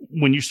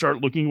 when you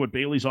start looking at what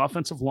Bailey's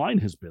offensive line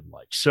has been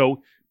like.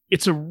 So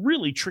it's a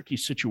really tricky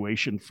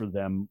situation for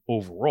them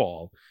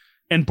overall.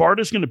 And Bart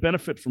is going to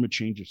benefit from a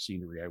change of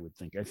scenery, I would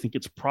think. I think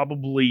it's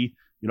probably,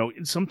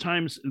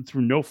 sometimes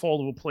through no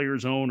fault of a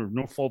player's own or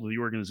no fault of the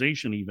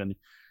organization even,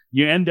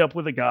 you end up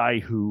with a guy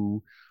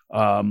who,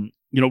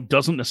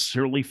 doesn't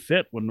necessarily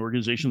fit what an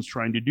organization's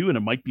trying to do. And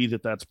it might be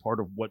that that's part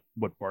of what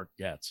Bart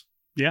gets.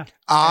 Yeah.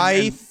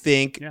 I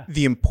think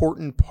the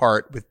important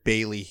part with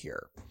Bailey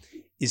here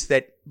is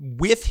that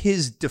with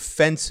his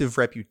defensive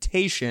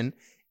reputation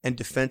and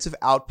defensive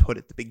output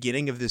at the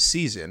beginning of this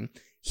season,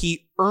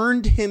 he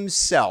earned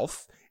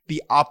himself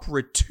the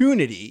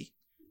opportunity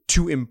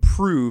to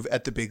improve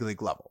at the big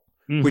league level,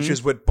 which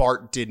is what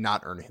Bart did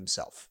not earn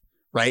himself,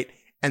 right?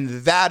 And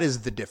that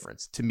is the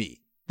difference to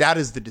me. That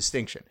is the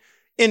distinction.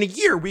 In a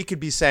year, we could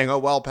be saying, oh,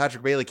 well,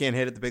 Patrick Bailey can't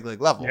hit at the big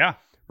league level. Yeah.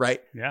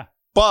 Right? Yeah.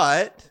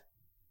 But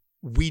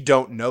we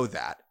don't know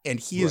that.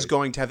 And he is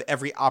going to have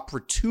every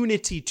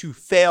opportunity to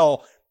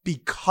fail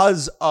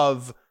because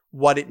of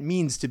what it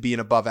means to be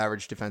an above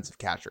average defensive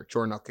catcher.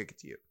 Jordan, I'll kick it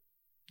to you.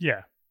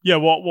 Yeah. Yeah,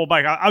 well,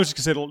 Mike, I was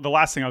just going to say, the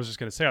last thing I was just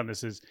going to say on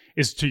this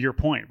is to your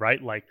point, right?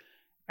 Like,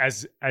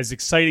 as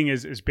exciting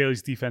as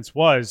Bailey's defense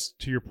was,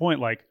 to your point,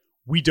 like,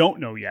 we don't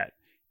know yet.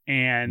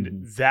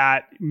 And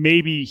that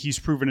maybe he's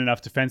proven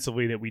enough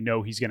defensively that we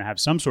know he's going to have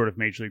some sort of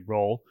major league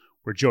role,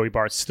 where Joey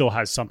Bart still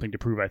has something to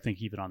prove, I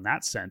think, even on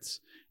that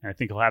sense. And I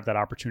think he'll have that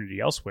opportunity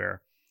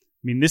elsewhere.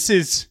 I mean, this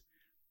is,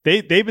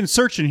 they've been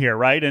searching here,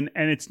 right? And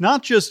it's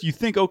not just, you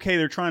think, okay,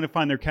 they're trying to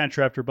find their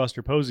catcher after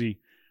Buster Posey.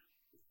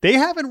 They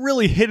haven't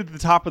really hit at the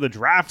top of the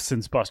draft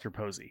since Buster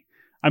Posey.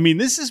 I mean,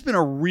 this has been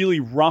a really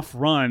rough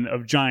run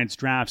of Giants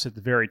drafts at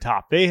the very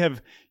top.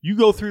 You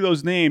go through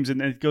those names, and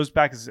it goes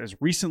back as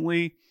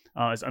recently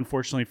as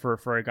unfortunately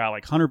for a guy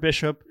like Hunter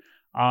Bishop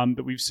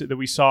that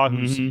we saw,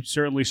 who's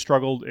certainly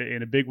struggled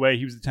in a big way.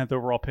 He was the 10th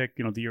overall pick,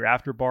 the year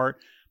after Bart.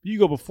 But you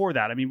go before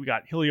that. I mean, we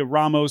got Hillia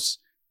Ramos,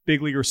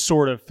 big leaguer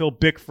sort of. Phil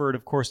Bickford,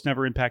 of course,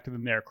 never impacted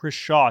them there. Chris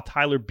Shaw,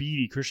 Tyler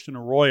Beatty, Christian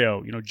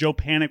Arroyo. Joe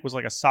Panic was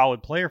like a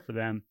solid player for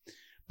them.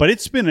 But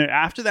it's been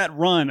after that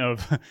run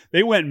of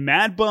they went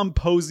Mad Bum,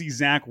 Posey,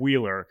 Zach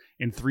Wheeler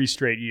in 3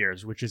 straight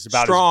years, which is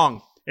about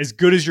strong, as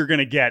good as you're going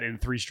to get in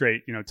 3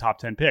 straight, top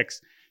 10 picks.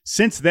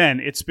 Since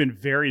then, it's been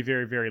very,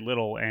 very, very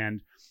little.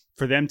 And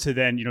for them to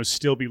then,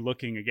 still be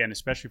looking again,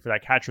 especially for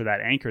that catcher,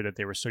 that anchor that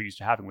they were so used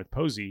to having with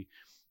Posey,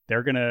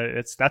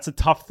 that's a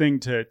tough thing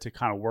to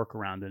kind of work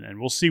around. And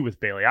we'll see with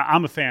Bailey.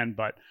 I'm a fan,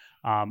 but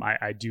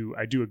I do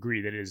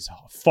agree that it is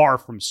far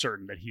from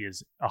certain that he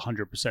is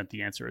 100%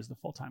 the answer as the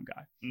full-time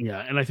guy. Yeah,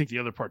 and I think the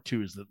other part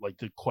too is that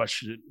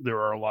there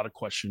are a lot of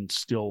questions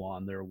still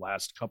on their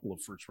last couple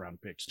of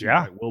first-round picks too.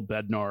 Yeah, right? Will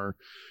Bednar,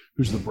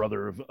 who's the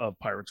brother of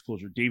Pirates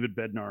closer David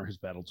Bednar, has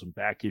battled some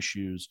back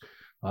issues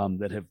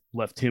that have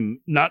left him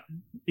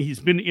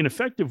he's been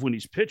ineffective when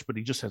he's pitched, but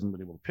he just hasn't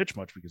been able to pitch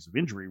much because of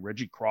injury.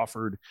 Reggie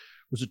Crawford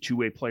was a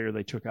 2-way player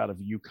they took out of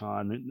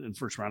UConn in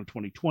first round of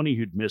 2020,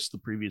 who'd missed the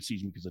previous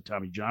season because of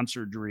Tommy John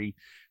surgery.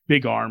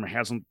 Big arm,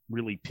 hasn't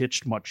really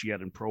pitched much yet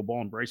in pro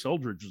ball. And Bryce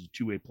Eldridge was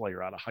a 2-way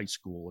player out of high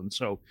school. And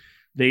so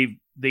they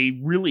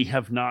really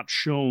have not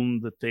shown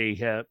that they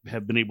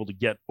have been able to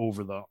get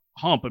over the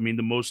hump. I mean,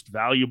 the most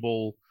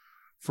valuable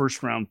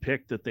first round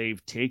pick that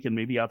they've taken,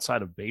 maybe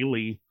outside of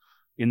Bailey,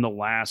 in the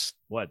last,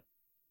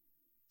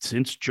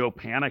 since Joe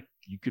Panic,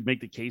 you could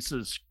make the case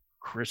as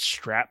Chris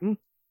Stratton.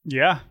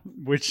 Yeah,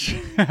 which,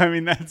 I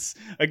mean, that's,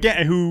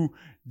 again, who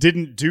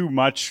didn't do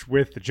much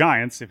with the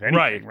Giants, if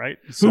anything, right?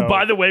 Who,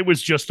 by the way,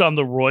 was just on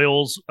the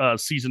Royals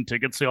season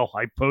ticket sale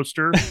hype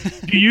poster.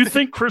 Do you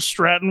think Chris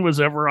Stratton was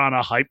ever on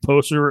a hype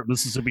poster at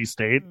Mississippi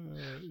State?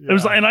 Yeah. It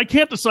was, and I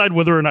can't decide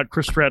whether or not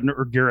Chris Stratton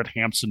or Garrett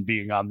Hampson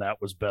being on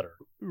that was better.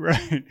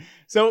 Right.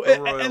 So,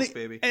 Royals,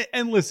 baby.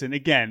 And listen,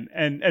 again,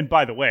 and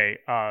by the way,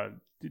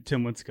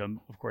 Tim Lincecum,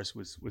 of course,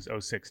 was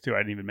 06 too. I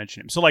didn't even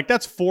mention him. So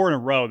that's 4 in a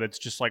row. That's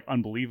just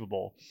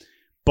unbelievable.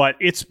 But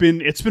it's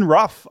been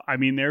rough. I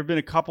mean, there have been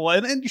a couple,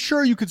 and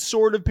sure, you could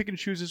sort of pick and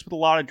choose this with a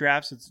lot of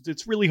drafts.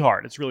 It's really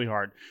hard. It's really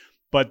hard.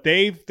 But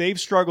they've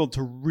struggled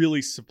to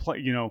really support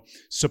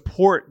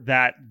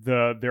that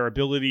their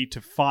ability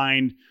to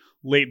find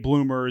late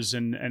bloomers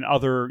and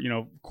other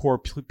core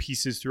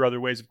pieces through other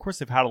ways. Of course,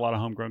 they've had a lot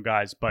of homegrown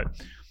guys, but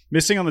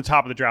missing on the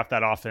top of the draft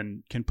that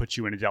often can put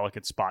you in a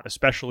delicate spot,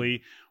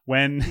 especially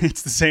when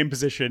it's the same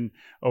position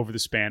over the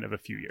span of a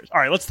few years.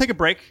 All right, let's take a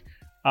break.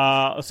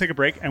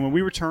 And when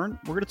we return,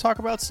 we're going to talk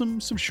about some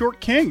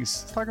short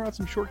kings. Let's talk about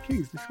some short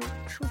kings. The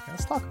short guys.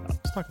 Let's talk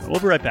about it. We'll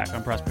be right back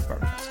on Prospect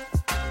Barbecast.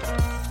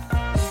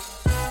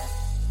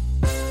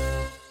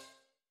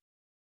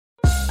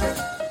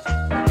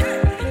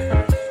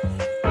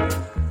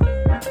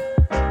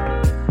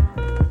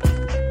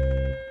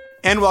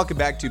 And welcome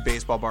back to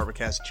Baseball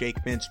Barbecast. Jake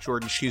Mintz,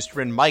 Jordan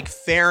Schusterman, Mike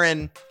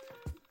Farron.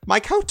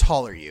 Mike, how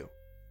tall are you?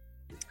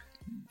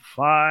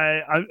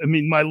 I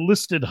mean, my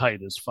listed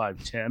height is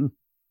 5'10".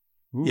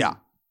 Ooh. Yeah.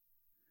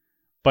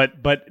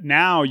 But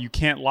now you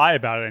can't lie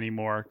about it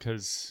anymore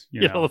because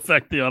it'll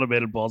affect the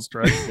automated ball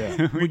strike.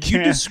 Yeah. Would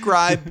you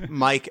describe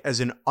Mike as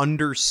an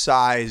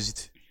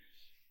undersized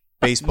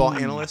baseball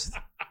analyst?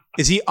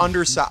 Is he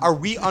undersized? Are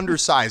we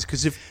undersized?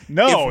 Because if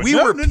we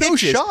were pitchers, no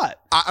shot.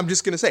 I'm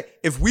just going to say,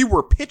 if we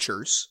were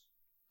pitchers,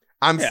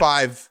 I'm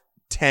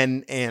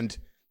 5'10" and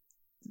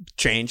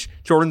change.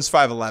 Jordan's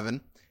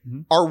 5'11".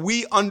 Mm-hmm. Are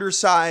we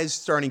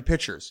undersized starting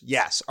pitchers?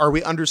 Yes. Are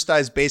we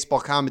undersized baseball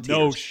commentators?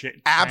 No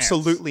shit.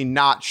 Absolutely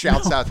not.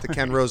 Shouts out to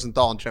Ken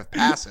Rosenthal and Jeff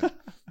Passan.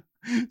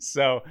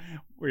 So,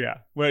 yeah.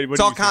 What it's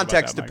all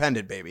context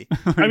dependent, baby.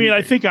 I mean,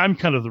 I think I'm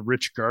kind of the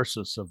Rich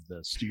Garces of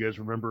this. Do you guys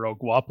remember El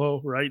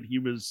Guapo, right? He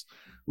was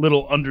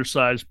little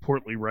undersized,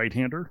 portly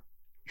right-hander.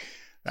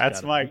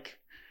 That's Mike.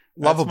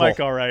 Lovable. That's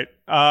Mike, all right.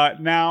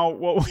 Now,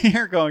 what we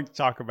are going to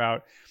talk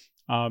about,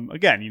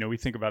 again, we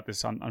think about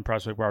this on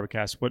Prospect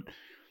Barbecast,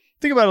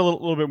 think about a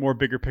little bit more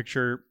bigger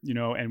picture,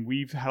 and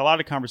we've had a lot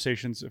of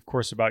conversations, of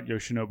course, about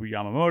Yoshinobu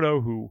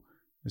Yamamoto, who,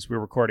 as we're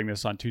recording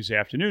this on Tuesday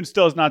afternoon,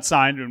 still is not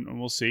signed, and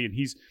we'll see. And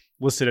he's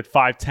listed at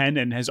 5'10"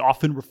 and has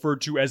often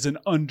referred to as an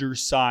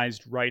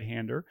undersized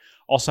right-hander.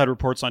 Also had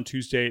reports on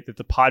Tuesday that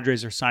the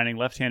Padres are signing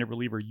left-handed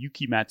reliever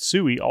Yuki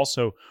Matsui,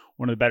 also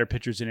one of the better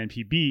pitchers in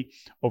NPB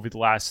over the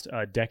last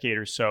decade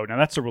or so. Now,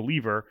 that's a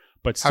reliever,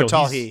 but still, how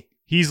tall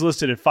he's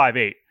listed at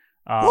 5'8".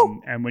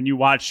 And when you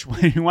watch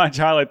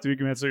highlights of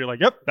Yuki Matsui, you're like,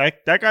 yep,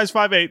 that guy's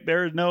 5'8".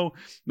 There's no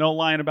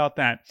lying about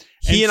that.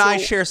 He and I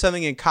share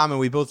something in common.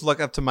 We both look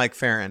up to Mike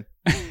Farron.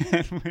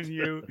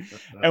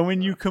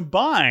 when you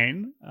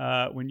combine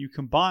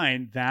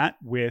that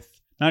with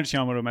not just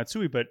Yamamoto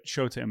Matsui, but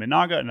Shota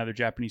Imanaga, another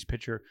Japanese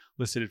pitcher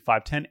listed at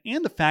 5'10",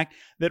 and the fact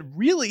that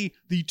really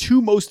the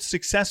two most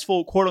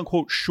successful quote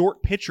unquote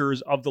short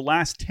pitchers of the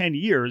last 10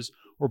 years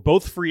were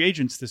both free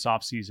agents this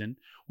offseason,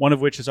 one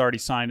of which has already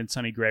signed in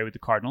Sonny Gray with the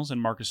Cardinals, and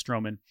Marcus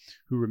Stroman,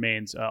 who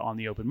remains on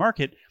the open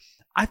market.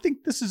 I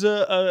think this is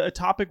a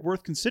topic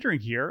worth considering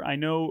here. I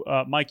know,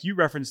 Mike, you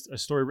referenced a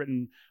story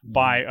written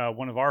by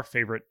one of our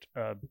favorite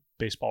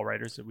baseball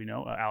writers that we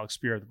know, Alex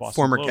Spear of the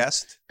Boston Globe.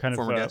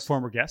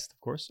 Former guest,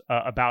 of course,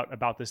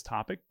 about this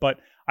topic. But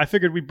I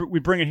figured we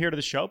bring it here to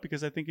the show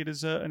because I think it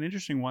is an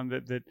interesting one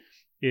that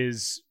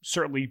is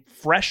certainly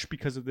fresh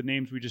because of the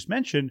names we just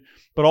mentioned,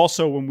 but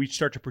also when we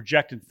start to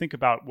project and think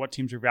about what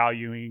teams are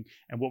valuing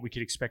and what we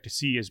could expect to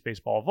see as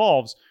baseball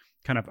evolves.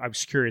 I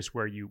was curious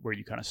where you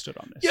kind of stood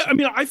on this. Yeah, I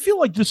mean, I feel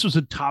like this was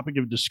a topic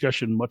of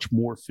discussion much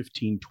more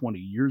 15, 20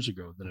 years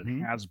ago than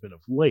it has been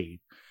of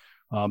late.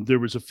 There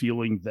was a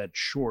feeling that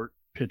short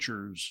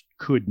pitchers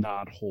could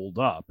not hold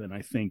up. And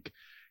I think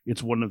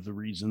it's one of the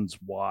reasons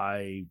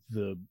why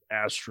the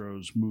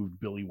Astros moved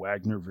Billy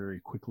Wagner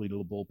very quickly to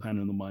the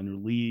bullpen in the minor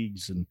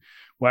leagues. And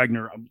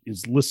Wagner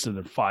is listed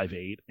at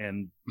 5'8",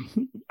 and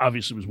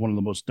obviously was one of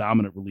the most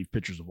dominant relief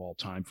pitchers of all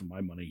time. For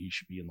my money, he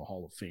should be in the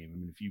Hall of Fame. I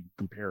mean, if you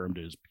compare him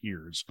to his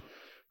peers,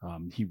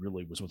 he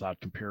really was without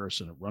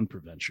comparison at run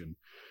prevention.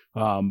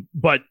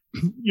 But,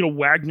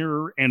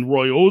 Wagner and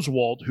Roy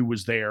Oswalt, who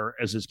was there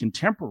as his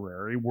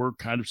contemporary, were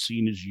kind of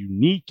seen as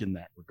unique in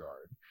that regard.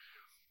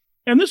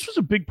 And this was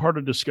a big part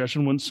of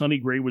discussion when Sonny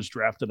Gray was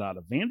drafted out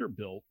of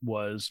Vanderbilt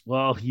was,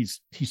 well, he's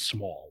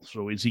small.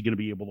 So is he going to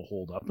be able to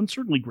hold up? And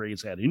certainly Gray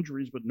has had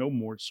injuries, but no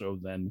more so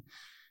than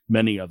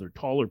many other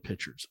taller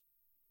pitchers.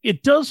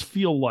 It does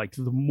feel like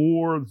the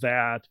more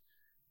that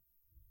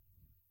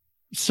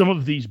some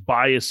of these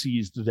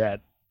biases that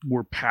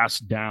were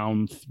passed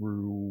down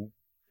through,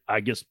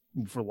 I guess,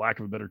 for lack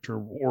of a better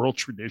term, oral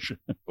tradition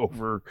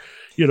over,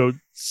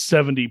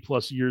 70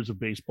 plus years of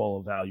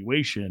baseball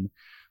evaluation,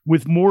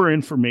 with more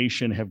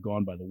information have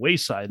gone by the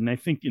wayside. And I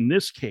think in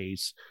this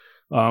case,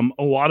 a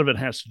lot of it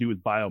has to do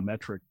with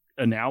biometric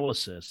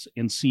analysis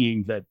and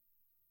seeing that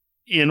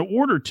in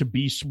order to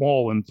be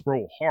small and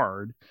throw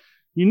hard,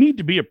 you need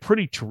to be a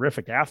pretty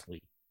terrific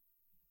athlete.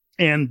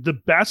 And the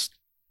best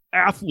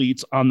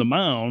athletes on the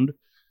mound,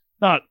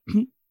 not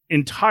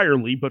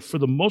entirely, but for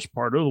the most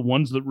part, are the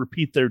ones that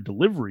repeat their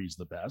deliveries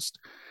the best.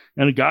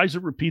 And the guys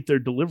that repeat their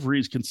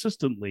deliveries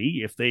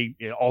consistently, if they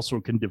also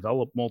can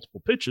develop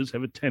multiple pitches,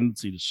 have a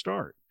tendency to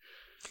start.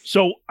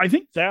 So I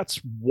think that's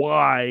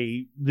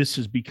why this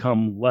has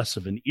become less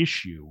of an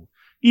issue,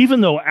 even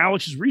though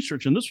Alex's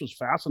research, and this was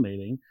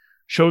fascinating,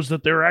 shows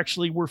that there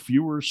actually were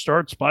fewer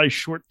starts by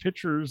short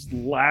pitchers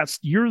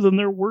last year than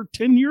there were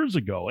 10 years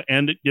ago.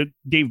 And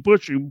Dave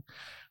Bush, who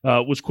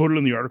was quoted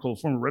in the article, a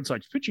former Red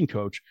Sox pitching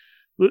coach,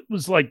 it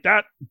was like,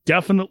 that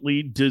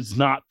definitely does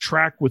not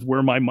track with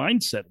where my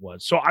mindset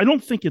was. So I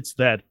don't think it's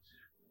that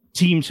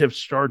teams have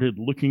started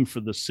looking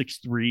for the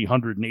 6'3",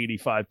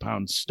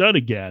 185-pound stud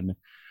again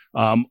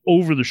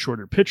over the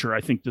shorter pitcher.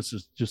 I think this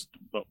is just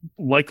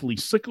likely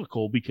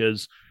cyclical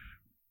because,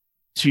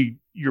 to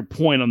your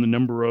point on the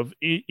number of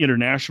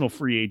international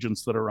free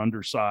agents that are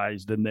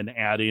undersized, and then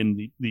add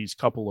in these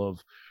couple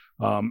of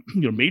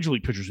major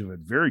league pitchers who have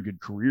had very good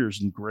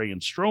careers in Gray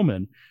and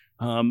Stroman,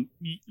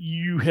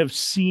 you have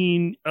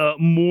seen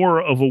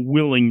more of a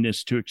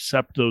willingness to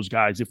accept those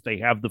guys if they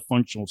have the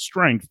functional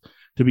strength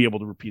to be able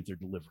to repeat their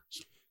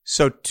deliveries.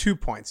 So 2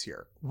 points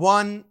here.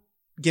 One,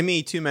 give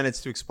me 2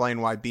 minutes to explain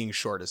why being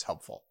short is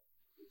helpful,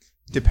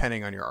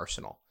 depending on your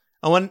arsenal.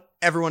 I want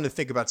everyone to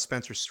think about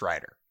Spencer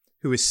Strider,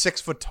 who is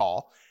 6 foot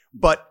tall.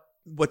 But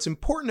what's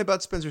important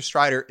about Spencer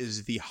Strider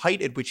is the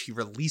height at which he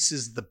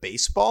releases the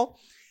baseball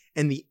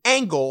and the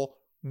angle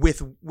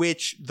with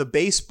which the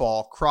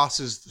baseball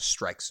crosses the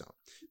strike zone.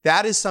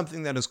 That is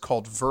something that is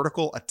called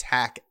vertical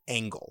attack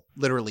angle.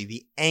 Literally,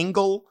 the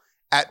angle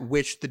at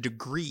which the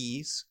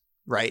degrees,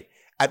 right,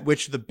 at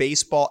which the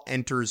baseball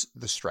enters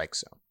the strike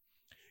zone.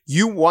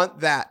 You want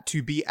that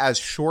to be as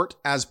short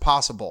as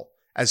possible,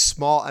 as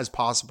small as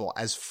possible,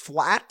 as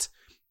flat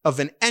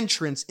of an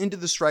entrance into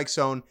the strike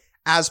zone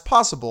as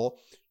possible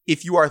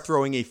if you are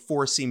throwing a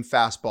four-seam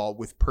fastball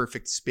with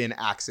perfect spin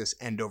axis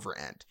end over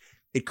end.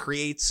 It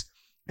creates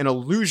an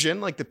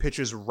illusion like the pitch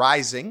is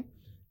rising,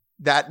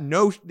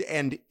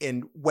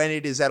 and when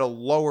it is at a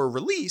lower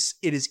release,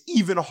 it is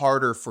even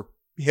harder for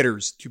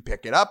hitters to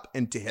pick it up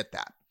and to hit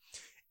that.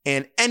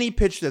 And any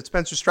pitch that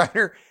Spencer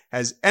Strider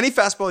has, any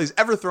fastball he's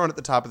ever thrown at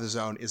the top of the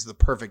zone is the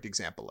perfect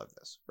example of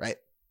this, right?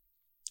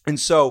 And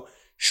so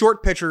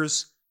short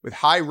pitchers with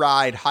high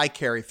ride, high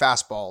carry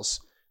fastballs,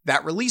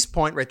 that release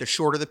point, right, the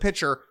shorter the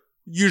pitcher,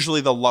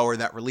 usually the lower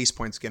that release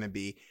point is going to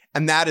be.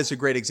 And that is a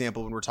great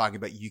example when we're talking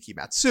about Yuki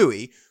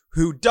Matsui,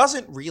 who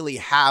doesn't really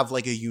have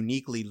like a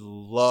uniquely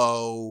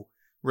low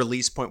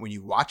release point when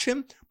you watch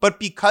him. But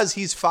because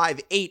he's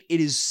 5'8", it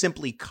is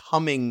simply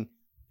coming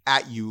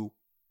at you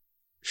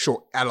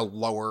short at a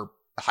lower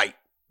height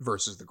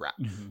versus the ground.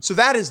 Mm-hmm. So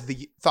that is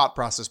the thought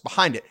process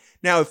behind it.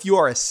 Now, if you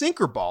are a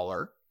sinker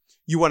baller,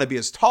 you want to be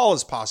as tall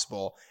as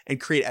possible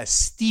and create as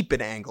steep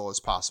an angle as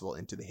possible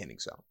into the hitting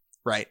zone.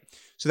 right?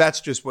 So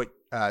that's just what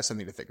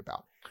something to think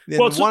about. Then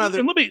Well, so, one other.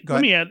 and let Go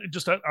me ahead. add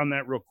just on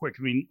that real quick.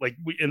 I mean, like,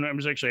 and I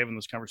was actually having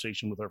this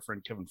conversation with our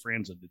friend Kevin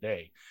Franza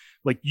today.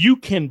 Like, you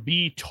can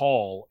be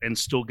tall and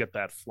still get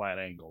that flat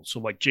angle. So,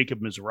 like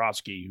Jacob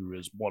Mizorowski, who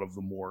is one of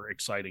the more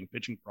exciting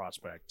pitching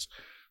prospects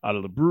out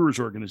of the Brewers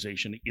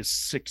organization, is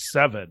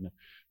 6'7",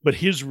 but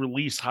his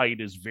release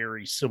height is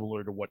very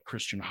similar to what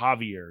Christian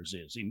Javier's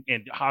is.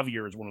 And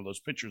Javier is one of those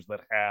pitchers that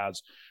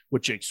has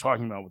what Jake's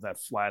talking about with that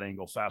flat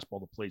angle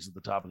fastball that plays at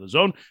the top of the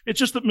zone. It's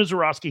just that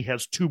Mizorowski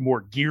has 2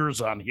 more gears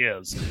on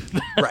his.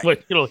 Right.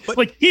 Like,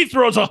 like he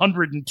throws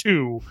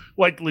 102,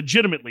 like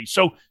legitimately.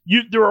 So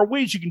there are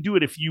ways you can do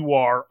it if you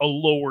are a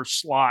lower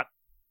slot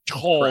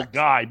tall Correct.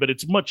 guy, but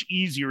it's much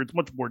easier. It's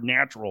much more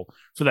natural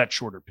for that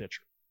shorter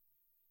pitcher.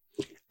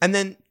 And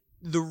then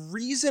the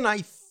reason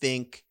I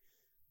think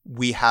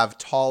we have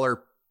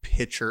taller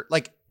pitcher,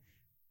 like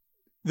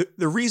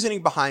the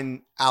reasoning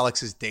behind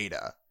Alex's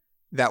data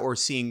that we're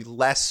seeing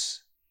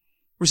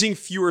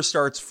fewer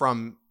starts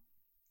from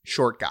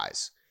short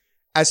guys.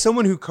 As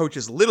someone who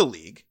coaches Little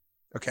League,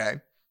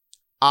 okay,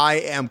 I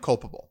am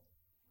culpable.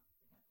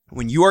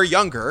 When you are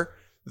younger,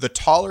 the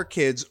taller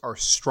kids are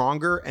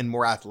stronger and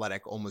more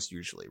athletic almost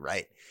usually,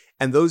 right?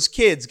 And those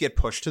kids get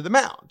pushed to the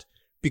mound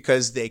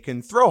because they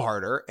can throw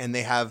harder and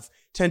they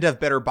tend to have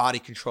better body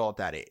control at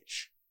that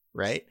age.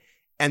 Right.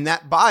 And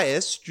that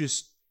bias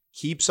just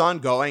keeps on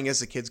going as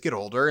the kids get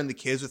older, and the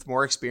kids with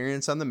more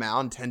experience on the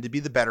mound tend to be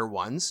the better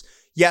ones.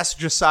 Yes,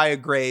 Josiah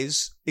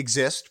Grays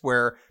exist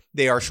where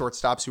they are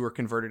shortstops who were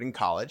converted in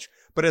college.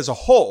 But as a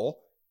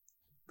whole,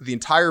 the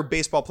entire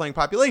baseball playing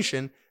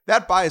population,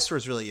 that bias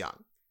was really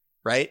young.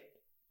 Right.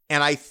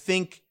 And I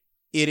think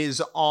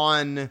it's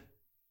on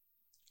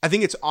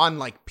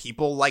like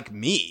people like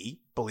me,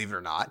 believe it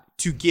or not,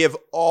 to give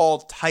all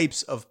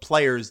types of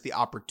players the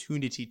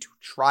opportunity to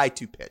try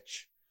to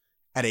pitch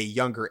at a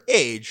younger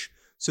age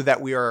so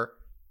that we are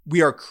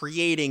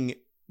creating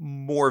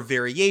more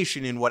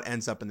variation in what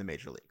ends up in the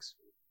major leagues.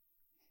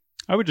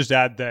 I would just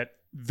add that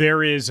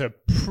there is a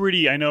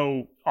I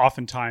know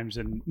oftentimes,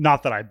 and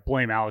not that I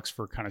blame Alex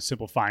for kind of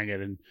simplifying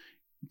it and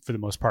for the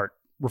most part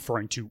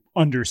referring to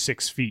under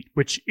 6 feet,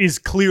 which is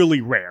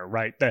clearly rare,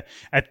 right?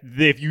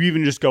 If you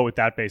even just go with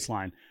that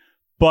baseline.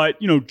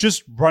 But,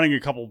 just running a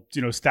couple,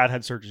 stat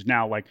head searches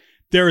now, like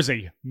there is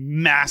a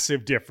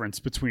massive difference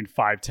between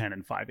 5'10"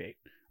 and 5'8",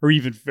 or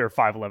even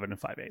 5'11"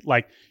 and 5'8".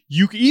 Like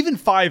even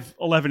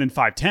 5'11" and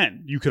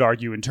 5'10", you could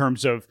argue in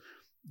terms of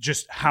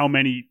just how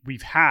many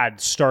we've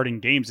had starting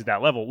games at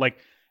that level. Like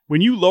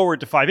when you lower it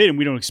to 5'8", and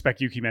we don't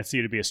expect Yuki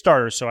Matsuya to be a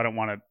starter, so I don't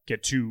want to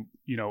get too,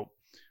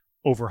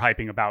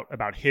 overhyping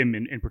about him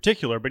in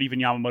particular, but even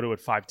Yamamoto at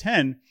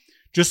 5'10",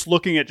 just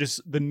looking at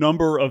just the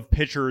number of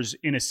pitchers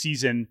in a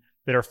season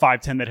that are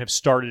 5'10" that have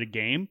started a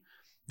game.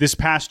 This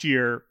past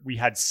year, we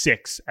had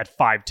 6 at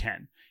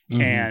 5'10",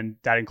 and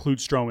that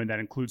includes Stroman, that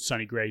includes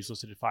Sonny Gray, who's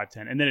listed at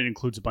 5'10", and then it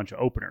includes a bunch of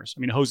openers. I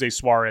mean, Jose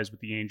Suarez with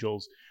the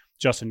Angels,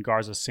 Justin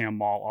Garza, Sam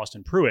Maul,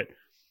 Austin Pruitt.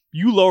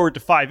 You lower it to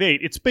 5'8",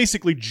 it's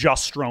basically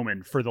just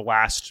Stroman for the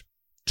last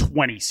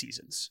 20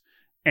 seasons.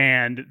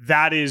 And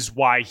that is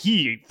why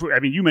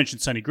you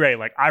mentioned Sonny Gray.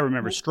 Like, I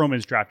remember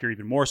Stroman's draft year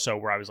even more so,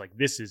 where I was like,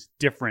 this is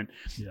different.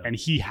 Yeah. And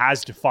he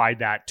has defied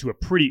that to a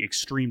pretty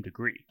extreme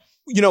degree.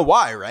 You know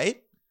why,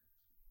 right?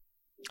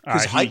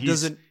 Because height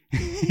doesn't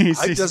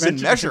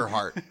measure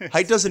heart.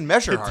 Height doesn't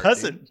measure heart. It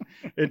doesn't.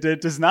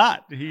 It does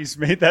not. He's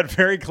made that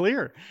very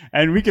clear.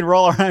 And we can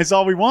roll our eyes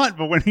all we want,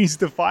 but when he's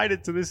defied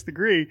it to this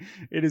degree,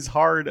 it is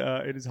hard.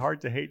 It is hard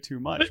to hate too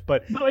much.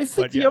 But I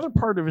think the other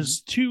part of it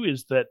too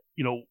is that,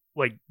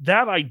 like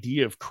that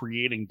idea of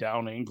creating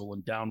down angle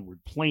and downward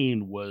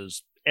plane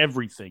was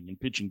everything in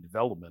pitching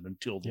development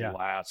until the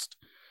last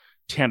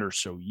 10 or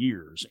so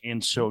years.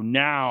 And so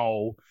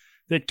now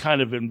that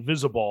kind of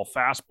invisible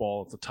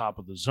fastball at the top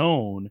of the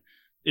zone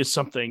is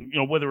something,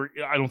 whether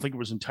I don't think it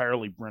was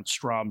entirely Brent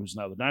Strom, who's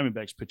now the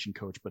Diamondbacks pitching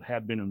coach, but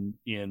had been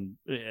in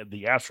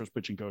the Astros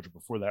pitching coach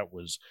before that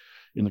was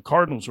in the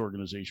Cardinals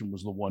organization,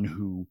 was the one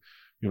who,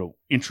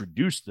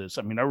 introduced this.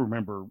 I mean, I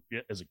remember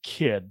as a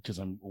kid, because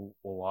I'm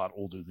a lot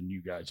older than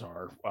you guys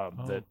are,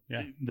 that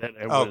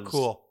it was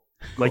cool.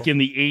 Like in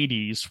the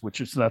 80s, which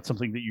is not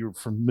something that you're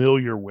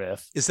familiar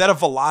with. Is that a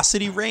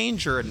velocity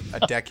range or a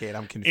decade?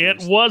 I'm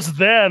confused. It was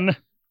then.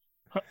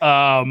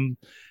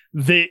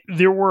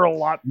 There were a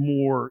lot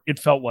more, it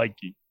felt like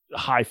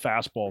high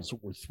fastballs that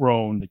were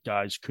thrown that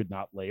guys could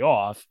not lay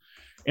off.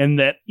 And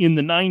that in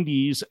the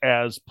 90s,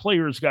 as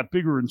players got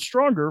bigger and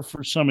stronger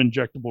for some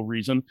injectable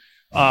reason,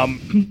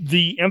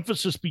 the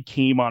emphasis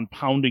became on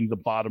pounding the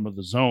bottom of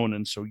the zone.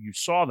 And so you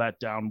saw that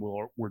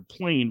downward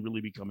plane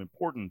really become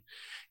important.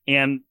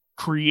 And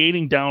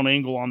creating down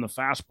angle on the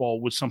fastball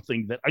was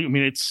something that,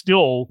 it's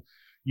still,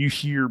 you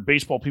hear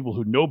baseball people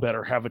who know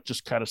better have it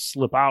just kind of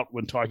slip out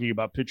when talking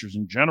about pitchers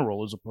in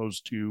general, as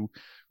opposed to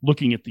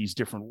looking at these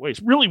different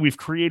ways. Really, we've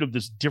created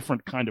this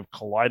different kind of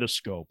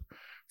kaleidoscope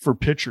for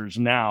pitchers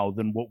now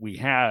than what we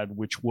had,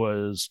 which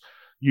was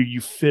you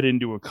fit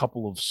into a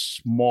couple of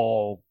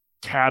small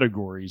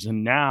categories.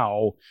 And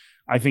now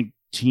I think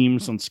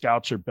teams and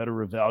scouts are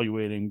better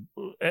evaluating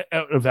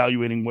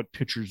what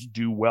pitchers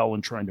do well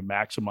and trying to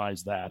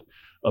maximize that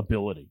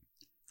ability.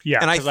 Yeah.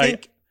 And I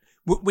think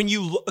when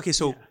you look, okay,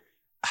 so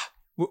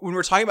when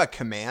we're talking about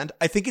command,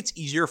 I think it's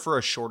easier for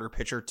a shorter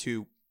pitcher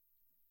to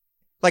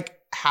like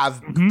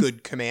have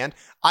good command.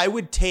 I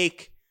would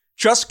take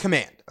just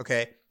command,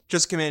 okay?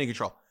 Just command and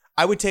control.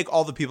 I would take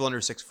all the people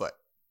under 6 foot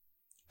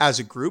as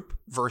a group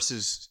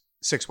versus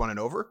 6'1" and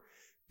over,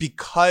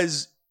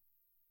 because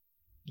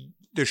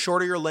the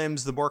shorter your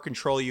limbs, the more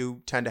control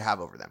you tend to have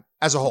over them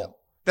as a whole.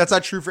 That's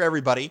not true for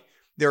everybody.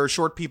 There are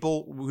short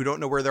people who don't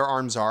know where their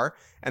arms are,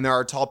 and there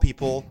are tall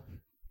people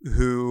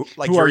who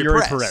are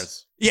Yuri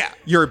Perez. Yeah,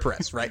 Yuri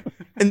Perez, right?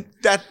 And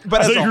that,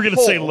 but I thought you were going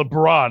to say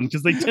LeBron,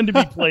 because they tend to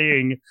be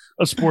playing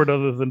a sport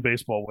other than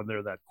baseball when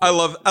they're that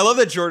cool. I love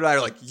that Jordan and I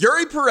are like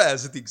Yuri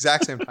Perez at the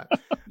exact same time.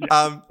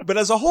 But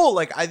as a whole,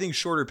 like, I think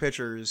shorter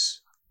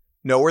pitchers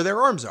know where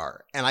their arms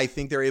are, and I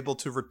think they're able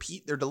to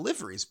repeat their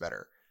deliveries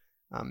better.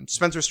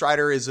 Spencer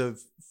Strider is a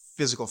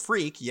physical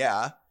freak,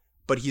 yeah,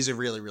 but he's a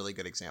really, really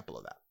good example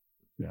of that.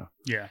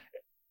 Yeah.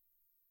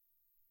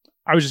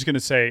 I was just going to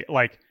say,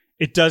 like,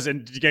 it does,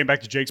 and getting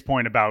back to Jake's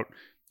point about,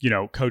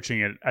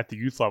 coaching at the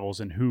youth levels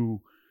and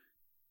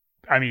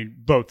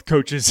both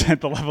coaches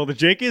at the level that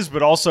Jake is,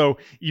 but also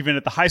even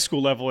at the high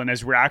school level. And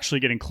as we're actually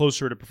getting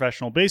closer to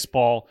professional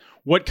baseball,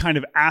 what kind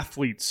of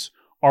athletes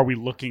are we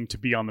looking to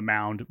be on the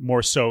mound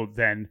more so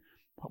than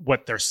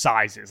what their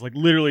size is? Like,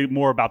 literally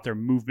more about their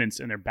movements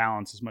and their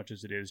balance as much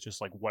as it is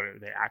just like what are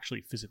they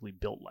actually physically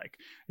built like,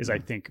 is I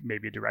think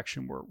maybe a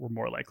direction we're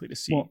more likely to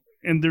see. Well,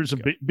 and there's a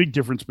big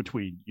difference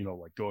between,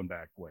 like going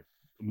back,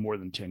 more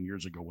than 10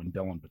 years ago when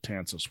Dylan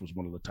Betances was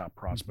one of the top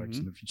prospects.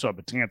 And if you saw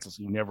Betances,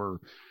 he never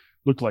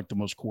looked like the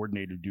most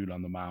coordinated dude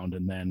on the mound.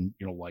 And then,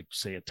 like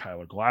say a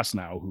Tyler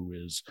Glasnow, who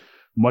is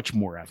much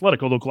more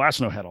athletic, although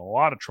Glasnow had a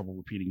lot of trouble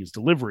repeating his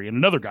delivery, and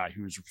another guy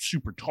who's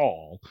super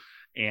tall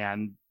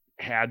and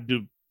had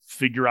to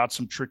figure out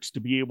some tricks to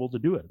be able to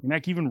do it.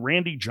 Like even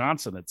Randy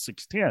Johnson at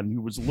 6'10",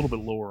 who was a little bit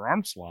lower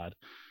arm slot,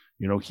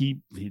 he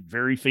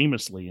very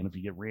famously, and if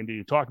you get Randy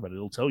to talk about it,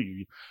 he'll tell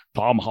you,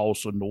 Tom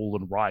House and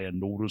Nolan Ryan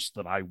noticed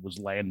that I was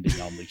landing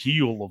on the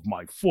heel of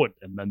my foot,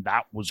 and then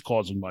that was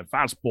causing my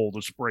fastball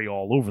to spray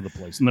all over the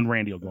place. And then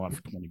Randy will go on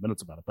for 20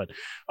 minutes about it. But,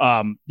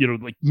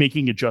 like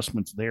making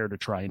adjustments there to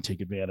try and take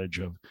advantage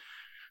of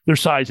their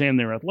size and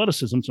their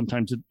athleticism.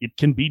 Sometimes it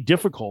can be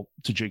difficult,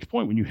 to Jake's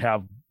point, when you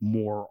have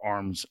more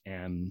arms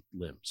and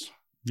limbs.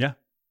 Yeah.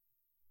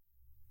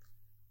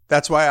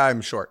 That's why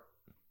I'm short.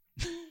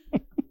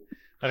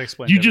 That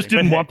explains. You just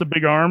didn't want the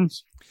big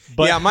arms?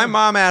 But yeah, my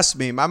mom asked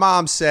me. My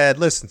mom said,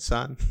 "Listen,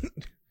 son,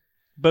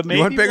 but maybe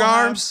you want big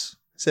arms?"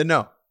 I said,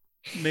 "No."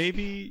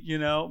 Maybe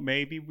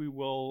maybe we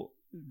will,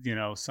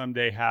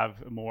 someday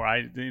have more.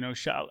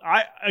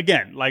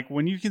 Again, like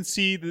when you can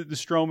see the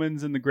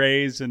Stromans and the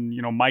Grays, and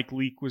Mike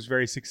Leake was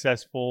very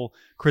successful.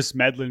 Chris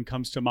Medlin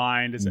comes to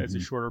mind as a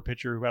shorter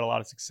pitcher who had a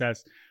lot of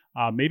success.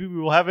 Maybe we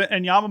will have it,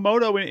 and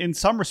Yamamoto in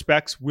some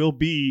respects will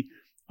be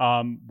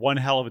one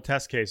hell of a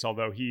test case,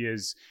 although he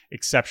is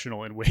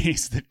exceptional in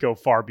ways that go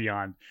far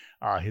beyond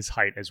his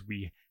height, as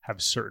we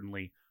have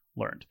certainly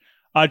learned.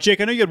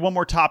 Jake, I know you had one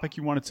more topic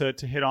you wanted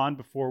to hit on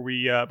before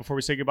we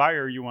say goodbye,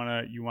 or you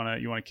want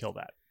to kill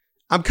that?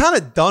 I'm kind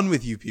of done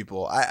with you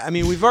people. I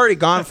mean, we've already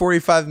gone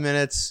 45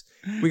 minutes.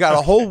 We got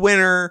a whole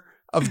winter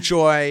of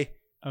joy.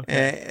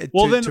 Okay.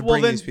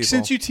 Then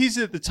since you teased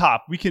it at the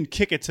top, we can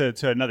kick it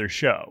to another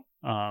show.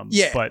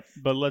 But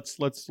let's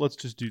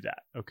just do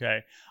that.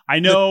 Okay. I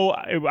know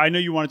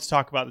you wanted to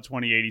talk about the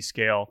 20/80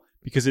 scale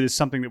because it is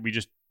something that we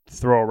just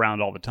throw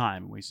around all the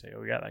time. And we say,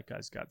 oh yeah, that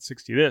guy's got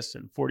 60 this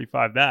and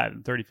 45 that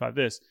and 35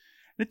 this.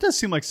 And it does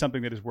seem like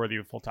something that is worthy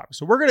of full topic.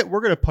 So we're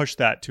gonna push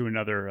that to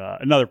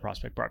another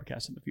Prospect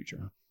Barbacast in the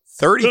future.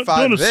 35.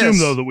 Don't assume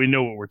though that we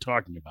know what we're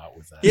talking about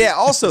with that. Yeah.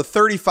 Also,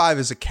 35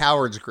 is a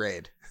coward's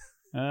grade.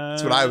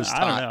 That's what I was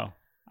taught.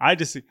 I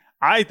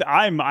don't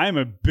know. I'm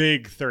a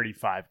big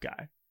 35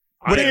 guy.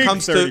 When it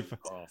comes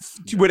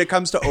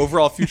to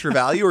overall future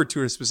value or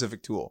to a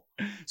specific tool?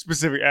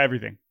 Specific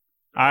everything.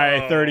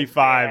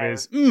 35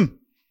 is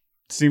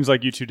seems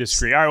like you two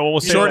disagree. All right, well,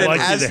 we'll say Jordan,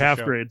 as the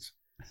half grades.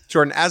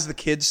 Jordan, as the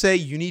kids say,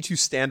 you need to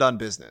stand on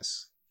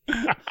business.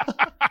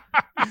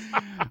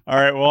 All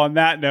right. Well, on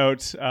that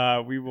note,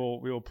 we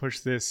will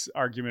push this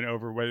argument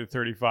over whether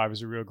 35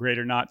 is a real grade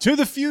or not to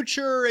the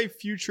future, a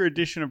future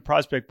edition of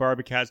Prospect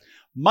Barbacast.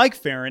 Mike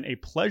Farron, a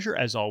pleasure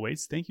as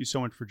always. Thank you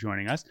so much for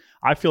joining us.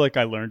 I feel like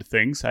I learned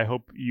things. I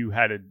hope you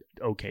had an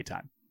okay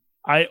time.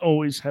 I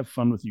always have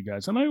fun with you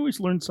guys, and I always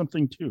learn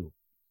something too.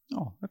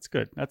 Oh, that's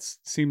good. That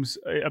seems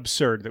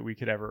absurd that we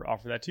could ever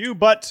offer that to you,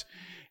 but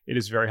it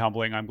is very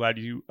humbling. I'm glad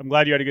you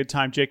had a good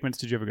time. Jake Mintz,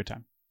 did you have a good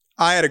time?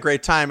 I had a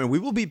great time, and we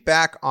will be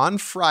back on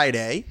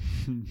Friday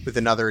with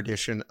another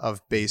edition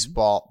of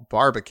Baseball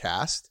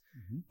Barbacast.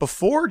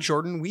 Before,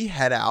 Jordan, we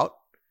head out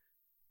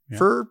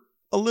for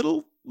a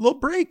little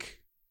break.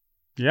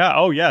 Yeah.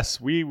 Oh, yes.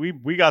 We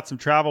got some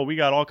travel. We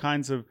got all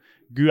kinds of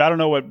I don't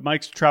know what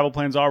Mike's travel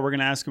plans are. We're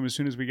going to ask him as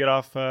soon as we get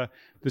off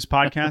this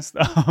podcast.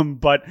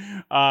 But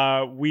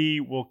we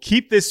will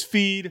keep this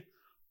feed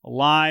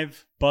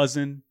alive,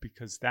 buzzing,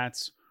 because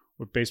that's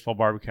what Baseball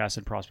Barbacast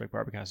and Prospect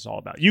Barbacast is all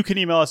about. You can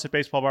email us at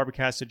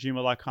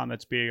baseballbarbacast@gmail.com.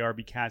 That's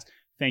BARBcast.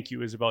 Thank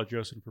you, Isabella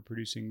Joseph, for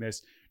producing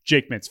this.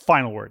 Jake Mintz,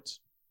 final words.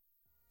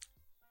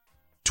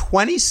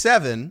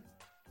 27.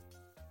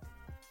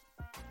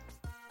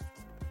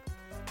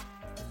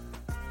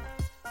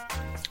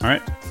 All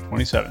right,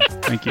 27.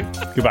 Thank you.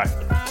 Goodbye.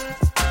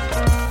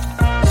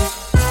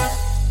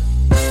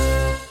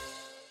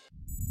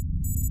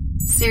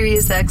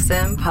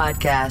 SiriusXM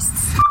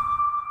podcasts.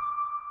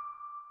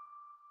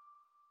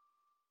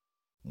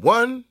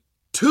 1,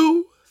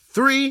 2,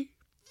 3,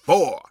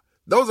 4.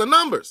 Those are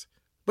numbers.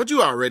 But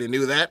you already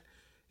knew that.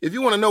 If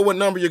you want to know what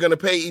number you're going to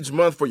pay each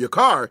month for your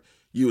car,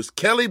 use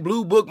Kelley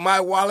Blue Book My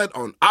Wallet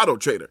on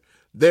AutoTrader.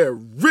 They're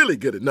really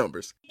good at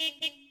numbers.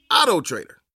 AutoTrader.